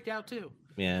little freaked out too.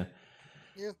 Yeah.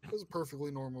 Yeah, it was a perfectly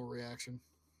normal reaction.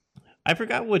 I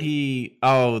forgot what the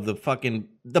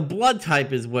blood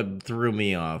type is what threw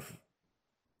me off.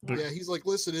 Yeah, he's like,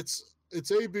 "Listen, it's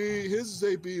AB. His is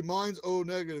AB. Mine's O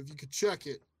negative. You could check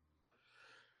it."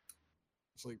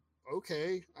 It's like,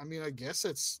 okay. I mean, I guess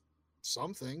it's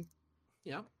something.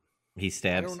 Yeah. He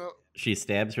stabs. I don't know. She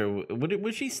stabs her. What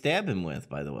did she stab him with,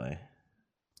 by the way?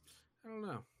 I don't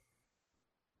know.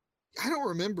 I don't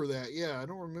remember that. Yeah, I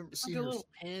don't remember Like seeing a her. little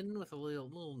pen with a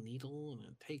little needle and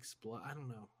it takes blood. I don't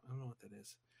know. I don't know what that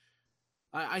is.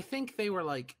 I think they were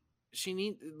like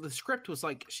the script was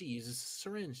like she uses a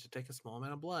syringe to take a small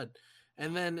amount of blood.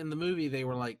 And then in the movie they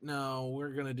were like, no,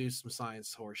 we're gonna do some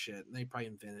science horse shit. And they probably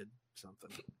invented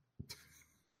something.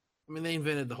 I mean, they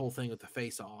invented the whole thing with the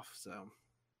face off, so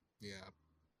Yeah.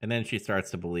 And then she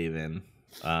starts to believe in.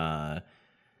 And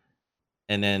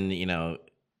then,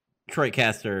 Troy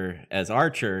Caster as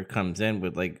Archer comes in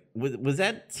with like, was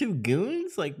that two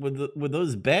goons? Like, were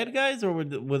those bad guys or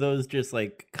were those just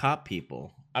like cop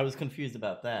people? I was confused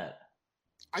about that.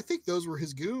 I think those were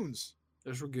his goons.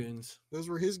 those were goons. Those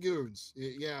were his goons.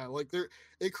 Yeah, like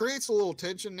it creates a little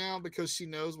tension now because she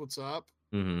knows what's up.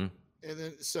 Mm-hmm. And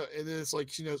then it's like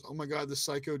she knows, oh my god, this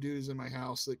psycho dude is in my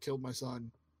house that killed my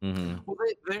son. Mm-hmm. Well,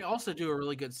 they also do a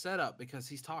really good setup because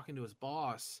he's talking to his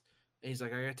boss, and he's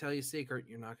like, "I gotta tell you a secret.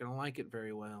 You're not gonna like it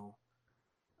very well."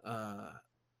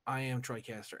 I am Troy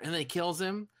Caster, and then he kills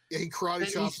him. Yeah, he karate And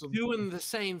he's chops him. doing the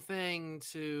same thing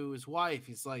to his wife.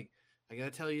 He's like, I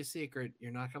gotta tell you a secret.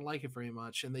 You're not gonna like it very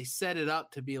much. And they set it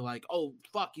up to be like, oh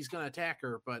fuck, he's gonna attack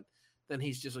her. But then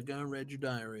he's just like, I read your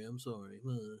diary. I'm sorry.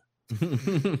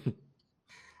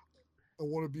 I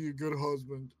want to be a good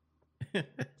husband.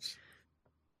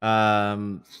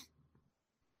 I'm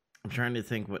trying to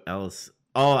think what else.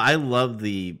 Oh, I love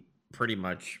the pretty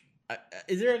much.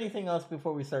 Is there anything else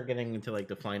before we start getting into like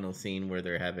the final scene where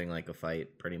they're having like a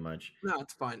fight? Pretty much. No,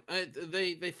 it's fine.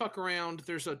 They fuck around.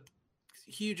 There's a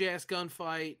huge ass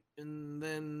gunfight, and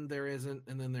then there isn't,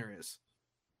 and then there is.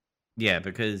 Yeah,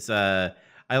 because I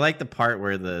like the part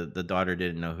where the daughter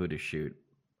didn't know who to shoot.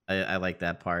 I like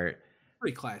that part.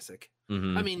 Pretty classic.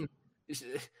 Mhm. I mean,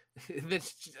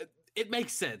 it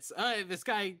makes sense. This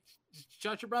guy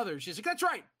shot your brother. She's like, that's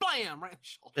right. Blam! Right in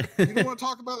the shoulder. You want to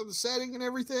talk about the setting and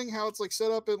everything? How it's like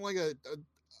set up in like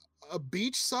a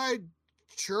beachside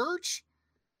church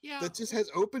Yeah. that just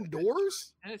has open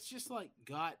doors? And it's just like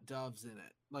got doves in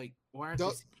it. Like, why aren't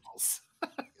Dove- they seagulls?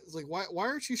 It's like, why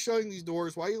aren't you shutting these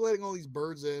doors? Why are you letting all these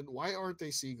birds in? Why aren't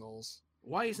they seagulls?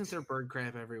 Why isn't there bird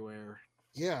crap everywhere?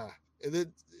 Yeah, and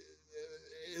then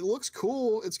it looks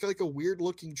cool. It's got like a weird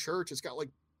looking church. It's got like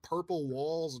purple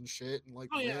walls and shit, and like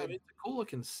Oh yeah, red. it's a cool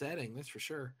looking setting, that's for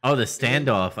sure. Oh, the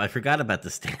standoff! I forgot about the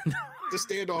standoff. The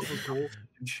standoff was cool.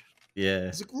 Yeah.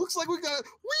 It's like, looks like we got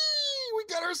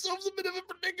ourselves a bit of a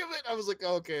predicament. I was like,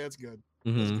 oh, okay, that's good.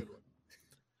 That's a Mhm. good one.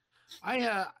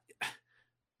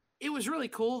 It was really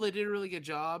cool. They did a really good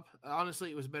job. Honestly,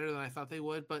 it was better than I thought they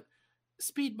would. But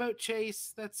speedboat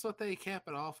chase, that's what they cap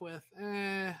it off with.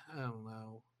 I don't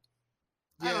know.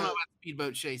 I don't know Yeah, about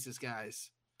speedboat chases,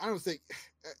 guys. I don't think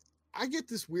I get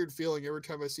this weird feeling every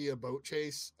time I see a boat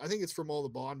chase. I think it's from all the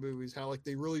Bond movies, how like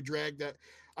they really drag that.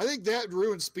 I think that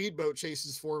ruined speedboat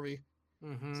chases for me.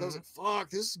 Mm-hmm. So I was like, fuck,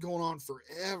 this is going on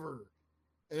forever.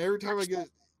 And every time I get,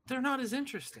 They're not as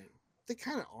interesting. they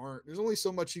kind of aren't. There's only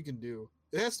so much you can do.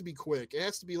 It has to be quick. It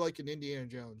has to be like an Indiana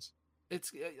Jones.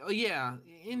 It's yeah.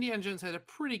 Indiana Jones had a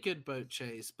pretty good boat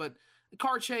chase, but the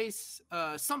car chase,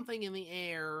 something in the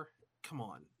air. Come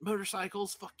on,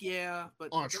 motorcycles, fuck yeah. But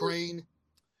On a train.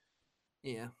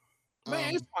 yeah. But yeah,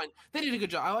 it's fine. They did a good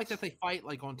job. I like that they fight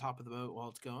like on top of the boat while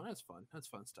it's going. That's fun. That's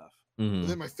fun stuff. Mhm. And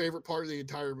then my favorite part of the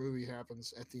entire movie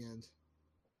happens at the end.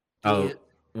 Oh, Yeah.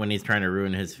 when he's trying to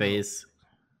ruin his face.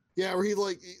 Yeah, where he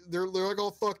like they're like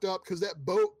all fucked up because that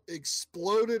boat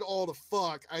exploded all the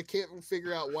fuck. I can't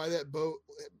figure out why that boat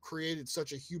created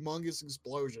such a humongous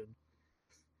explosion.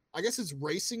 I guess it's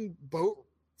racing boat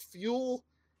fuel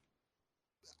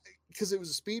because it was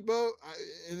a speedboat,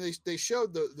 and they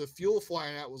showed the fuel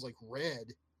flying out was like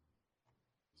red.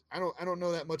 I don't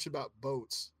know that much about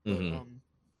boats, but Mhm.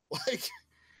 like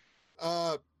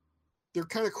they're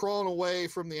kind of crawling away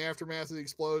from the aftermath of the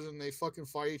explosion. They fucking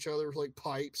fight each other with like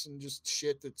pipes and just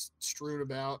shit that's strewn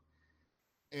about.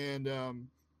 And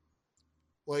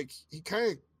like he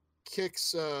kind of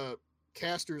kicks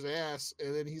Caster's ass,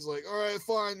 and then he's like, all right,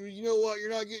 fine, you know what, you're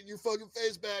not getting your fucking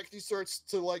face back. He starts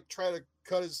to like try to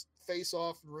cut his face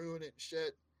off and ruin it and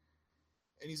shit.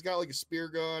 And he's got like a spear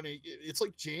gun. It's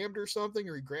like jammed or something,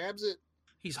 or he grabs it.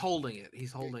 He's holding it.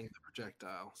 He's holding the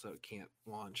projectile so it can't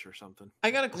launch or something.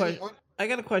 I got a And then question. on- I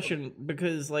got a question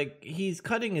because like he's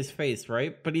cutting his face,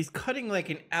 right? But he's cutting like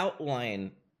an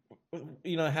outline.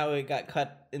 You know how it got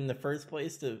cut in the first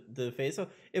place, the face. So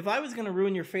if I was gonna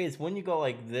ruin your face, wouldn't you go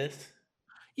like this?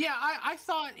 Yeah, I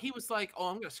thought he was like, oh,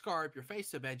 I'm going to scar up your face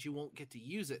so bad you won't get to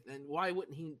use it. And why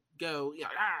wouldn't he go, yeah,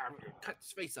 cut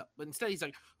his face up? But instead he's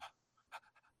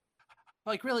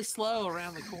like really slow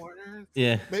around the corner.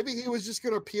 Yeah, Maybe he was just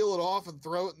gonna peel it off and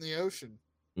throw it in the ocean.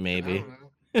 I maybe don't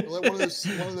know. Or let one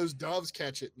of those doves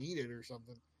catch it and eat it or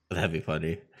something. that'd be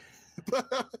funny.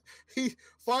 But he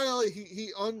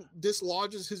finally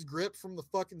dislodges his grip from the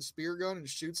fucking spear gun and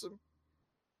shoots him.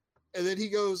 And then he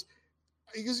goes,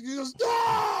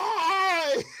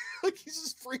 die! Like he's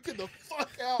just freaking the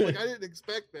fuck out. Like I didn't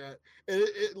expect that, and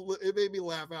it made me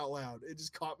laugh out loud. It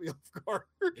just caught me off guard.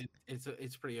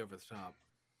 It's pretty over the top.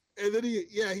 And then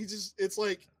it's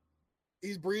like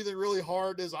he's breathing really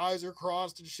hard. His eyes are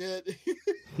crossed and shit.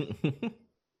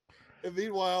 And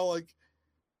meanwhile, like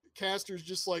Caster's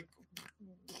just like,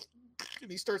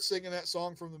 and he starts singing that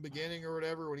song from the beginning or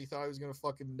whatever when he thought he was gonna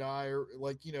fucking die, or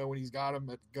like when he's got him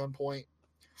at gunpoint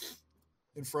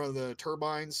in front of the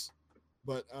turbines.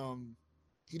 But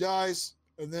he dies,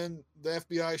 and then the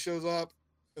FBI shows up,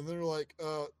 and they're like,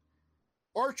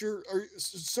 Archer,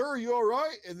 sir, are you all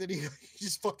right? And then he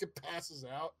just fucking passes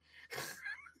out.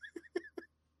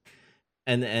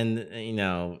 and you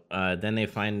know, then they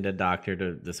find a doctor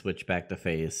to switch back to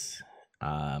face.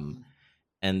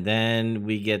 And then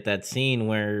we get that scene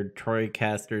where Troy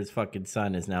Caster's fucking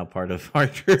son is now part of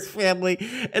Archer's family.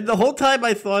 And the whole time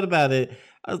I thought about it,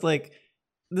 I was like,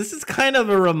 this is kind of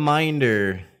a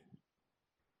reminder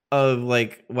of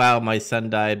like, wow, my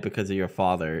son died because of your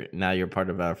father. Now you're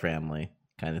part of our family,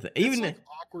 kind of thing. It's Even like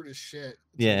awkward as shit.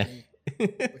 to yeah. me.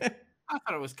 I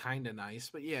thought it was kind of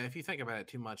nice, but yeah, if you think about it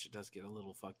too much, it does get a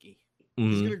little fucky.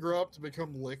 He's Mhm. gonna grow up to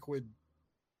become Liquid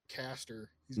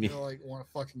Caster. He's Yeah. gonna like want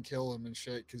to fucking kill him and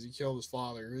shit because he killed his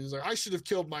father. He's like, I should have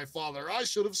killed my father. I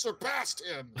should have surpassed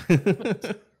him.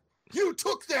 You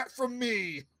took that from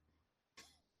me.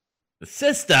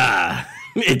 Sister,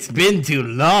 it's been too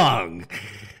long.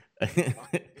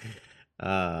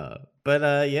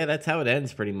 Yeah, that's how it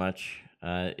ends pretty much.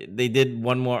 They did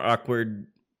one more awkward,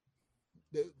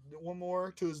 One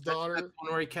more to his That's daughter.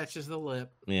 one where he catches the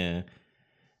lip. yeah,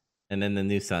 and then the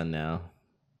new son now.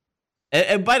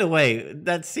 And by the way,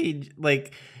 that scene,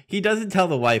 like, he doesn't tell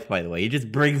the wife. By the way, he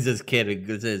just brings this kid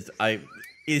and says,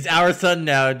 he's our son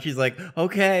now," and she's like,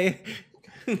 "Okay."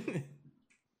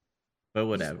 But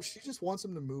whatever. She just wants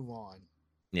him to move on.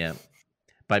 Yeah,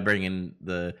 by bringing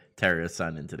the terrorist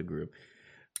son into the group.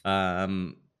 I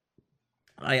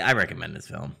recommend this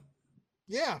film.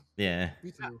 Yeah, Yeah,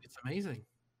 me Yeah, too. it's amazing.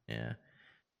 yeah.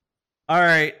 All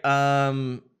right,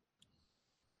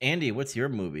 Andy, what's your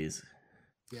movies?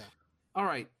 All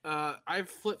right, I've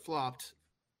flip flopped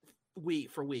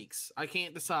for weeks. I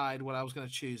can't decide what I was going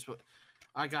to choose, but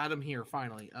I got them here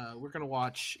finally. We're going to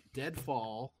watch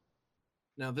Deadfall.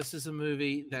 Now, this is a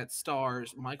movie that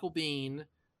stars Michael Biehn,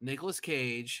 Nicolas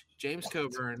Cage, James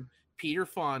Coburn, Peter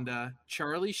Fonda,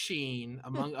 Charlie Sheen,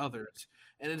 among others.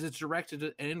 And it is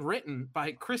directed and written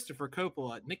by Christopher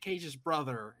Coppola, Nick Cage's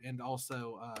brother, and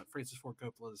also Francis Ford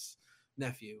Coppola's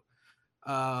nephew.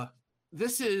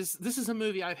 This is a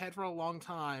movie I've had for a long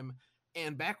time,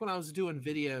 and back when I was doing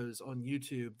videos on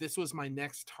YouTube, this was my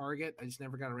next target. I just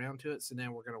never got around to it, so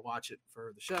now we're gonna watch it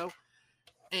for the show.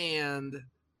 And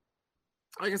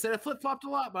like I said, I flip flopped a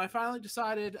lot, but I finally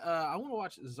decided I want to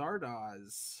watch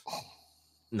Zardoz.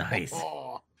 Nice.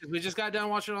 Oh, We just got done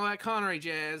watching all that Connery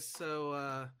jazz,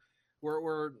 so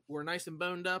we're nice and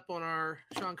boned up on our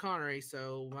Sean Connery,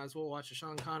 so might as well watch a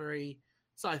Sean Connery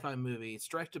sci-fi movie. It's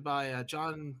directed by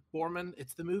John Borman.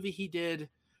 It's the movie he did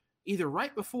either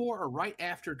right before or right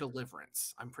after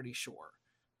Deliverance, I'm pretty sure,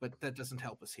 but that doesn't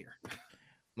help us here.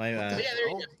 My What the Yeah, there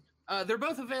you hell? go. They're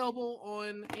both available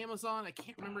on Amazon. I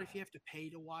can't remember if you have to pay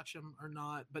to watch them or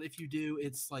not, but if you do,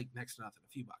 it's like next to nothing,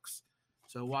 a few bucks.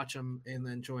 So watch them and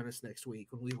then join us next week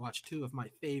when we watch two of my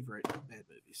favorite bad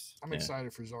movies. I'm Yeah.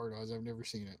 excited for Zardoz. I've never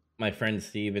seen it. my friend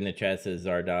Steve in the chat says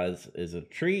Zardoz is a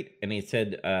treat, and he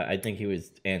said I think he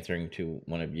was answering to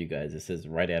one of you guys. It says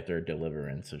right after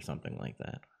Deliverance or something like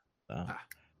that. So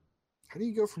How do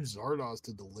you go from Zardoz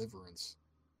to Deliverance?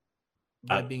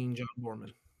 By being John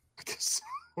Borman. I guess.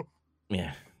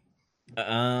 yeah,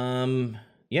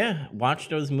 yeah. Watch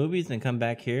those movies and come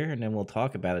back here, and then we'll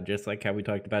talk about it. Just like how we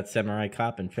talked about Samurai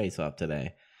Cop and Face Off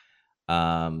today.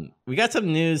 We got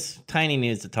some news, tiny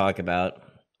news to talk about.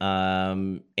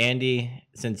 Andy,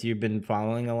 since you've been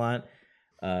following a lot,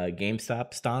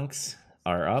 GameStop stonks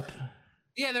are up.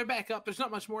 Yeah, they're back up. There's not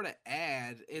much more to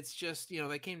add. It's just,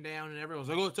 they came down and everyone's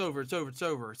like, oh, it's over, it's over, it's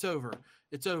over, it's over,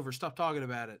 it's over. Stop talking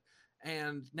about it.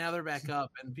 And now they're back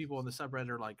up, and people in the subreddit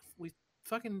are like, we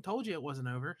fucking told you it wasn't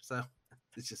over. So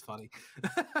it's just funny.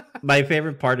 My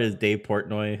favorite part is Dave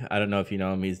Portnoy. I don't know if you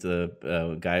know him. He's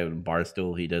the guy with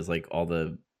Barstool. He does like all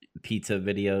the pizza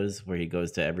videos where he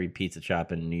goes to every pizza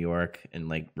shop in New York and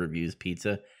like reviews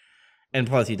pizza. And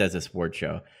plus he does a sports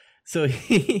show. So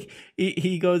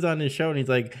he goes on his show and he's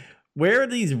like, where are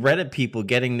these Reddit people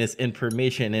getting this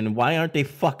information and why aren't they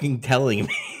fucking telling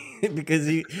me? Because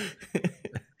he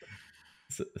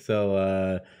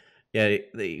yeah,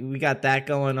 we got that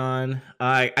going on.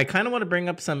 I kind of want to bring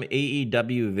up some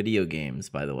AEW video games,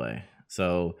 by the way.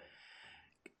 So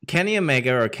Kenny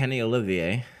Omega or Kenny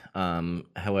Olivier,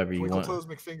 however you Twinkle want. Toes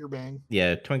McFingerbang.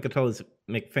 Yeah, Twinkle Toes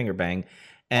McFingerbang,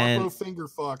 and Marco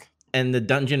Fingerfuck. and the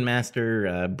Dungeon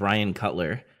Master Brian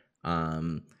Cutler.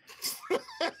 I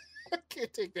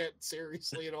can't take that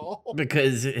seriously at all.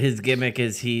 Because his gimmick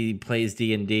is he plays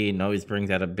D&D and always brings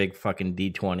out a big fucking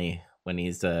D20 when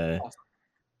he's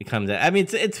he comes out. I mean,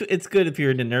 it's good if you're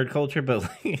into nerd culture, but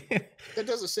like, That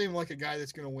doesn't seem like a guy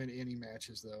that's going to win any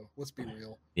matches, though. Let's be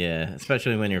real. yeah,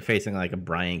 especially when you're facing like a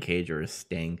Brian Cage or a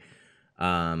Sting.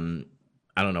 I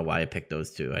don't know why I picked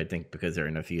those two. I think because they're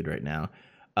in a feud right now.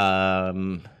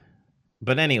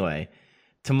 But anyway,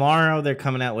 Tomorrow they're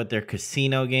coming out with their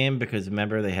casino game because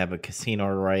remember they have a Casino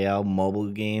Royale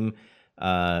mobile game.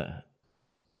 Not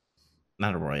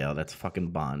a Royale, that's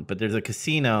fucking Bond. But there's a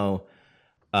casino.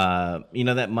 You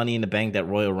know that Money in the Bank, that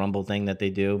Royal Rumble thing that they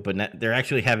do, but they're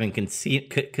actually having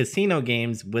casino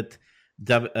games with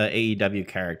AEW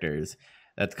characters.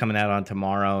 That's coming out on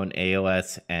tomorrow on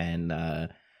iOS and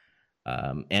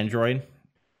Android.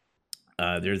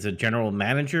 There's a General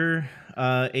Manager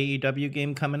AEW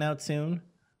game coming out soon.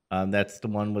 That's the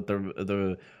one with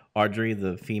the Audrey,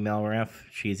 the female ref.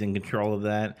 She's in control of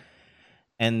that.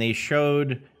 And they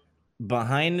showed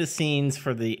behind the scenes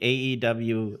for the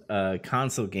AEW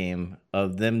console game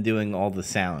of them doing all the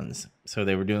sounds. So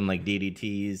they were doing like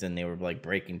DDTs and they were like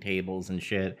breaking tables and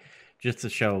shit just to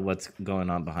show what's going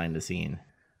on behind the scene.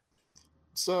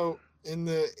 So in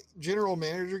the General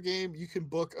Manager game, you can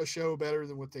book a show better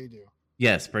than what they do.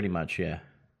 Yes, pretty much, yeah.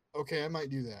 Okay, I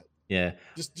might do that. Yeah.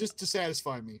 Just to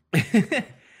satisfy me.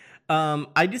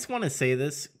 I just want to say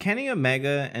this. Kenny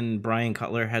Omega and Brian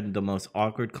Cutler had the most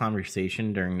awkward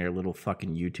conversation during their little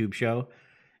fucking YouTube show.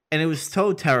 And it was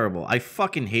so terrible. I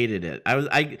fucking hated it.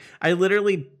 I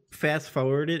literally fast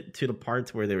forwarded to the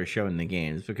parts where they were showing the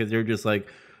games because they're just like,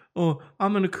 oh,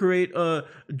 I'm gonna create a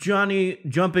Johnny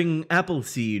jumping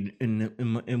Appleseed and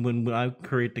when I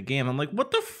create the game. I'm like,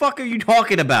 what the fuck are you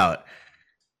talking about?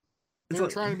 They were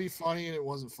trying to be funny and it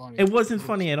wasn't funny. It wasn't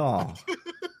funny at all.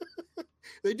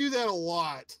 They do that a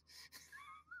lot.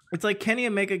 It's like Kenny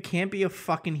Omega can't be a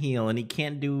fucking heel and he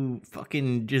can't do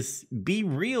fucking just be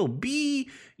real. Be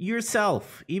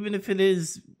yourself, even if it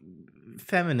is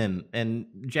feminine and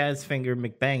Jazz Finger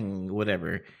McBang,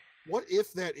 whatever. What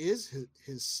if that is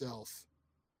his self?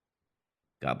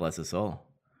 God bless his soul.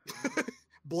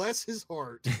 Bless his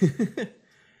heart.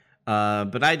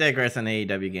 But I digress on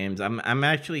AEW games. I'm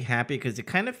actually happy because it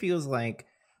kind of feels like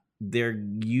they're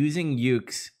using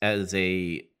Ukes as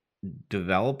a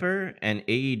developer and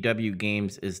AEW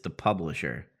Games is the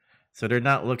publisher. So they're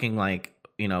not looking like,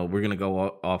 you know, we're gonna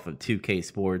go off of 2K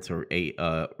Sports or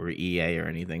EA or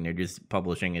anything. They're just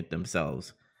publishing it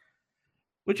themselves,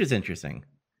 which is interesting.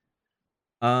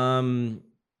 Sony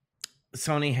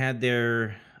had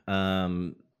their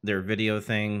video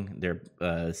thing, their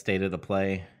state of the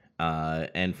play.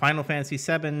 And Final Fantasy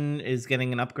VII is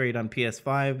getting an upgrade on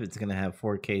PS5. It's going to have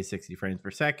 4K 60 frames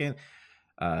per second,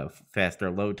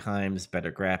 faster load times,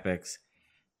 better graphics,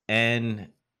 and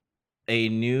a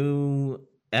new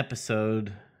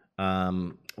episode.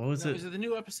 What was it? Is it the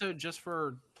new episode just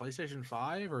for PlayStation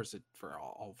 5 or is it for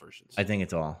all versions? I think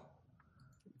it's all.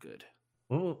 Good.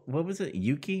 What was it?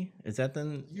 Yuki? Is that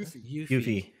the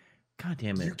Yuffie? God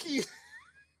damn it. Yuki?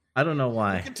 I don't know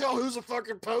why. You can tell who's a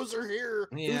fucking poser here.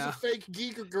 Yeah. Who's a fake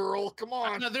geeker girl. Come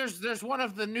on. No, there's one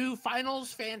of the new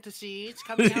Finals Fantasy. It's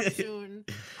coming out soon.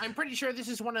 I'm pretty sure this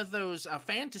is one of those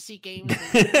fantasy games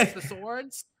where you use the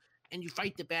swords and you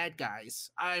fight the bad guys.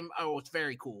 It's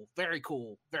very cool. Very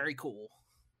cool. Very cool.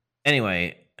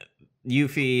 Anyway,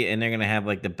 Yuffie, and they're gonna have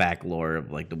like the back lore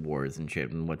of like the wars and shit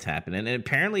and what's happening. And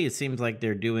apparently it seems like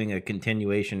they're doing a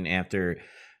continuation after.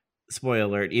 Spoiler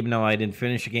alert, even though I didn't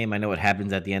finish the game, I know what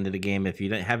happens at the end of the game. If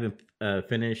you haven't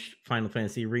finished Final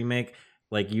Fantasy Remake,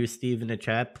 like you, Steve, in the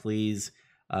chat, please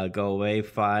go away.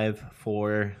 5,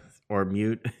 4, or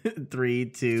mute. 3,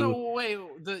 2. So wait,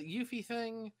 the Yuffie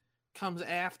thing comes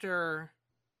after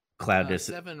Cloud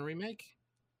 7 Remake?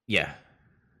 Yeah.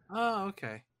 Oh,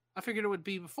 okay. I figured it would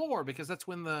be before because that's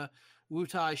when the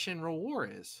Wutai Shinra War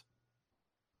is.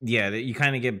 Yeah, you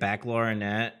kind of get back lore in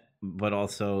that, but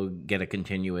also get a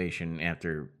continuation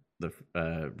after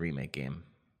the remake game.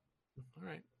 All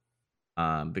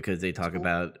right. Because they talk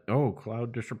about,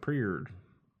 Cloud disappeared,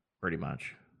 pretty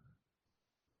much.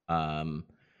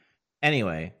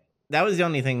 Anyway, that was the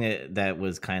only thing that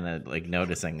was kind of like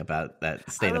noticing about that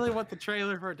state. I really want the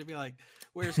trailer for it to be like,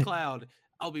 "Where's Cloud?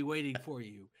 I'll be waiting for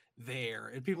you there,"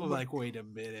 and people are like, "Wait a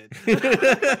minute."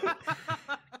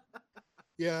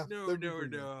 Yeah.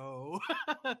 No.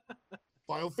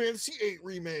 Final Fantasy VIII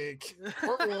Remake,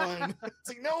 Part 1. It's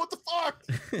like, no, what the fuck?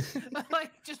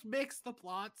 Like, just mix the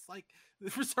plots. Like,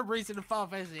 for some reason in Final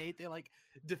Fantasy VIII, they like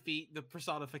defeat the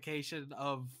personification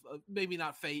of maybe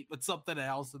not fate, but something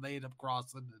else, and they end up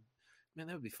crossing. And, man,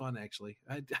 that would be fun. Actually,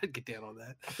 I'd get down on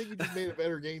that. I think you just made a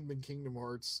better game than Kingdom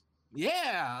Hearts.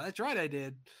 Yeah, that's right. I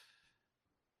did.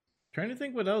 Trying to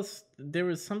think what else. There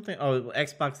was something. Oh,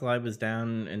 Xbox Live was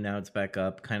down and now it's back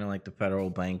up. Kind of like the Federal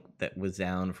Bank that was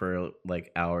down for like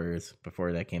hours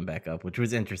before that came back up, which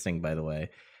was interesting, by the way.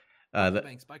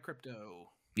 Banks by crypto.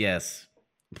 Yes,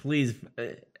 please.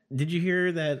 Did you hear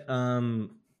that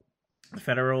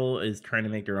Federal is trying to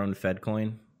make their own Fed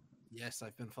coin? Yes,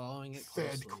 I've been following it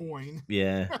closely. Fed coin.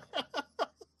 Yeah.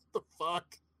 The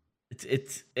fuck?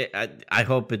 I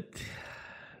hope it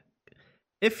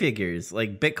figures.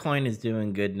 Like Bitcoin is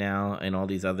doing good now and all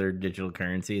these other digital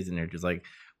currencies, and they're just like,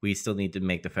 we still need to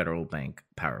make the federal bank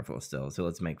powerful still. So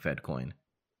let's make Fed coin.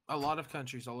 A lot of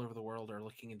countries all over the world are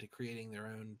looking into creating their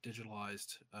own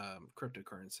digitalized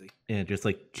cryptocurrency. Yeah, just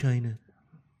like China.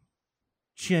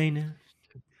 China.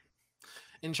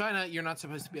 In China, you're not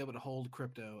supposed to be able to hold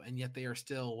crypto, and yet they are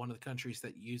still one of the countries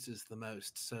that uses the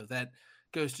most. So that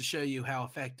goes to show you how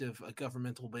effective a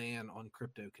governmental ban on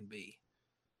crypto can be.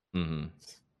 Mm-hmm.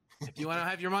 If you want to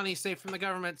have your money safe from the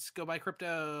governments, go buy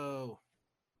crypto.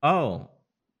 Oh,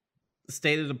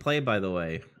 state of the play, by the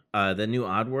way. The new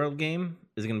Oddworld game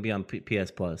is going to be on PS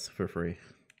Plus for free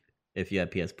if you have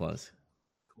PS Plus.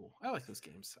 Cool. I like those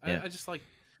games. Yeah. I just like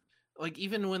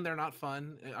even when they're not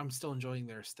fun, I'm still enjoying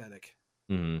their aesthetic.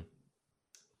 Mm-hmm.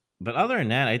 But other than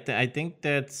that, I think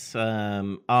that's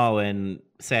and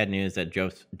sad news that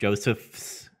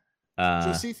Josephus,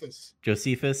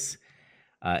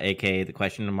 aka the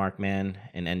question mark man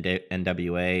in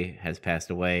NWA, has passed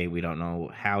away. We don't know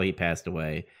how he passed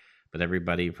away, but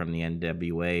everybody from the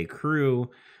NWA crew,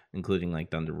 including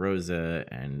like Thunder Rosa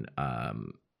and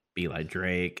Eli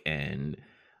Drake and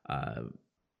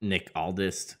Nick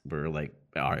Aldis, were like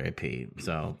R.I.P.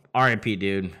 So R.I.P.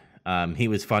 dude. He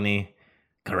was funny.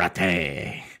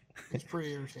 Karate. It's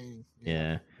pretty entertaining.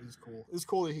 Yeah. It's cool. It's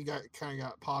cool that he got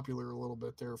popular a little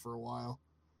bit there for a while.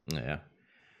 Yeah.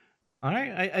 All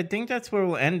right. I think that's where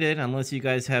we'll end it, unless you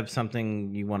guys have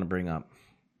something you want to bring up.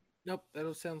 Nope,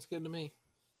 that sounds good to me.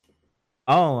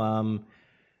 Oh,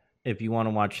 if you want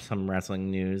to watch some wrestling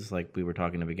news, like we were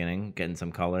talking in the beginning, getting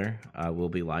some color, we'll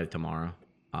be live tomorrow.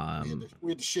 We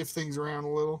had to shift things around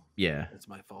a little. Yeah. It's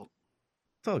my fault.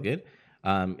 It's all good.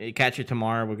 Catch it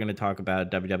tomorrow. We're going to talk about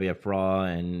WWF Raw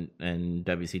and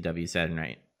WCW Saturday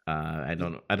Night. I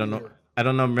don't know.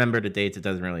 Remember the dates. It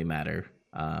doesn't really matter.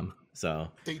 So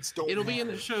dates don't. It'll be in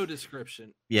the show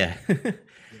description. Yeah.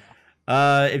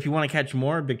 If you want to catch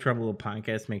more Big Trouble Little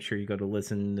Podcast, make sure you go to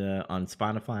listen on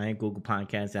Spotify, Google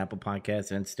Podcasts, Apple Podcasts,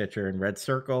 and Stitcher and Red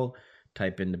Circle.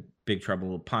 Type in the Big Trouble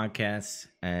Little Podcast,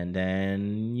 and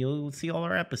then you'll see all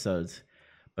our episodes.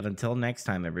 But until next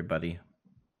time, everybody.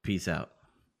 Peace out.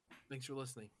 Thanks for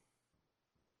listening.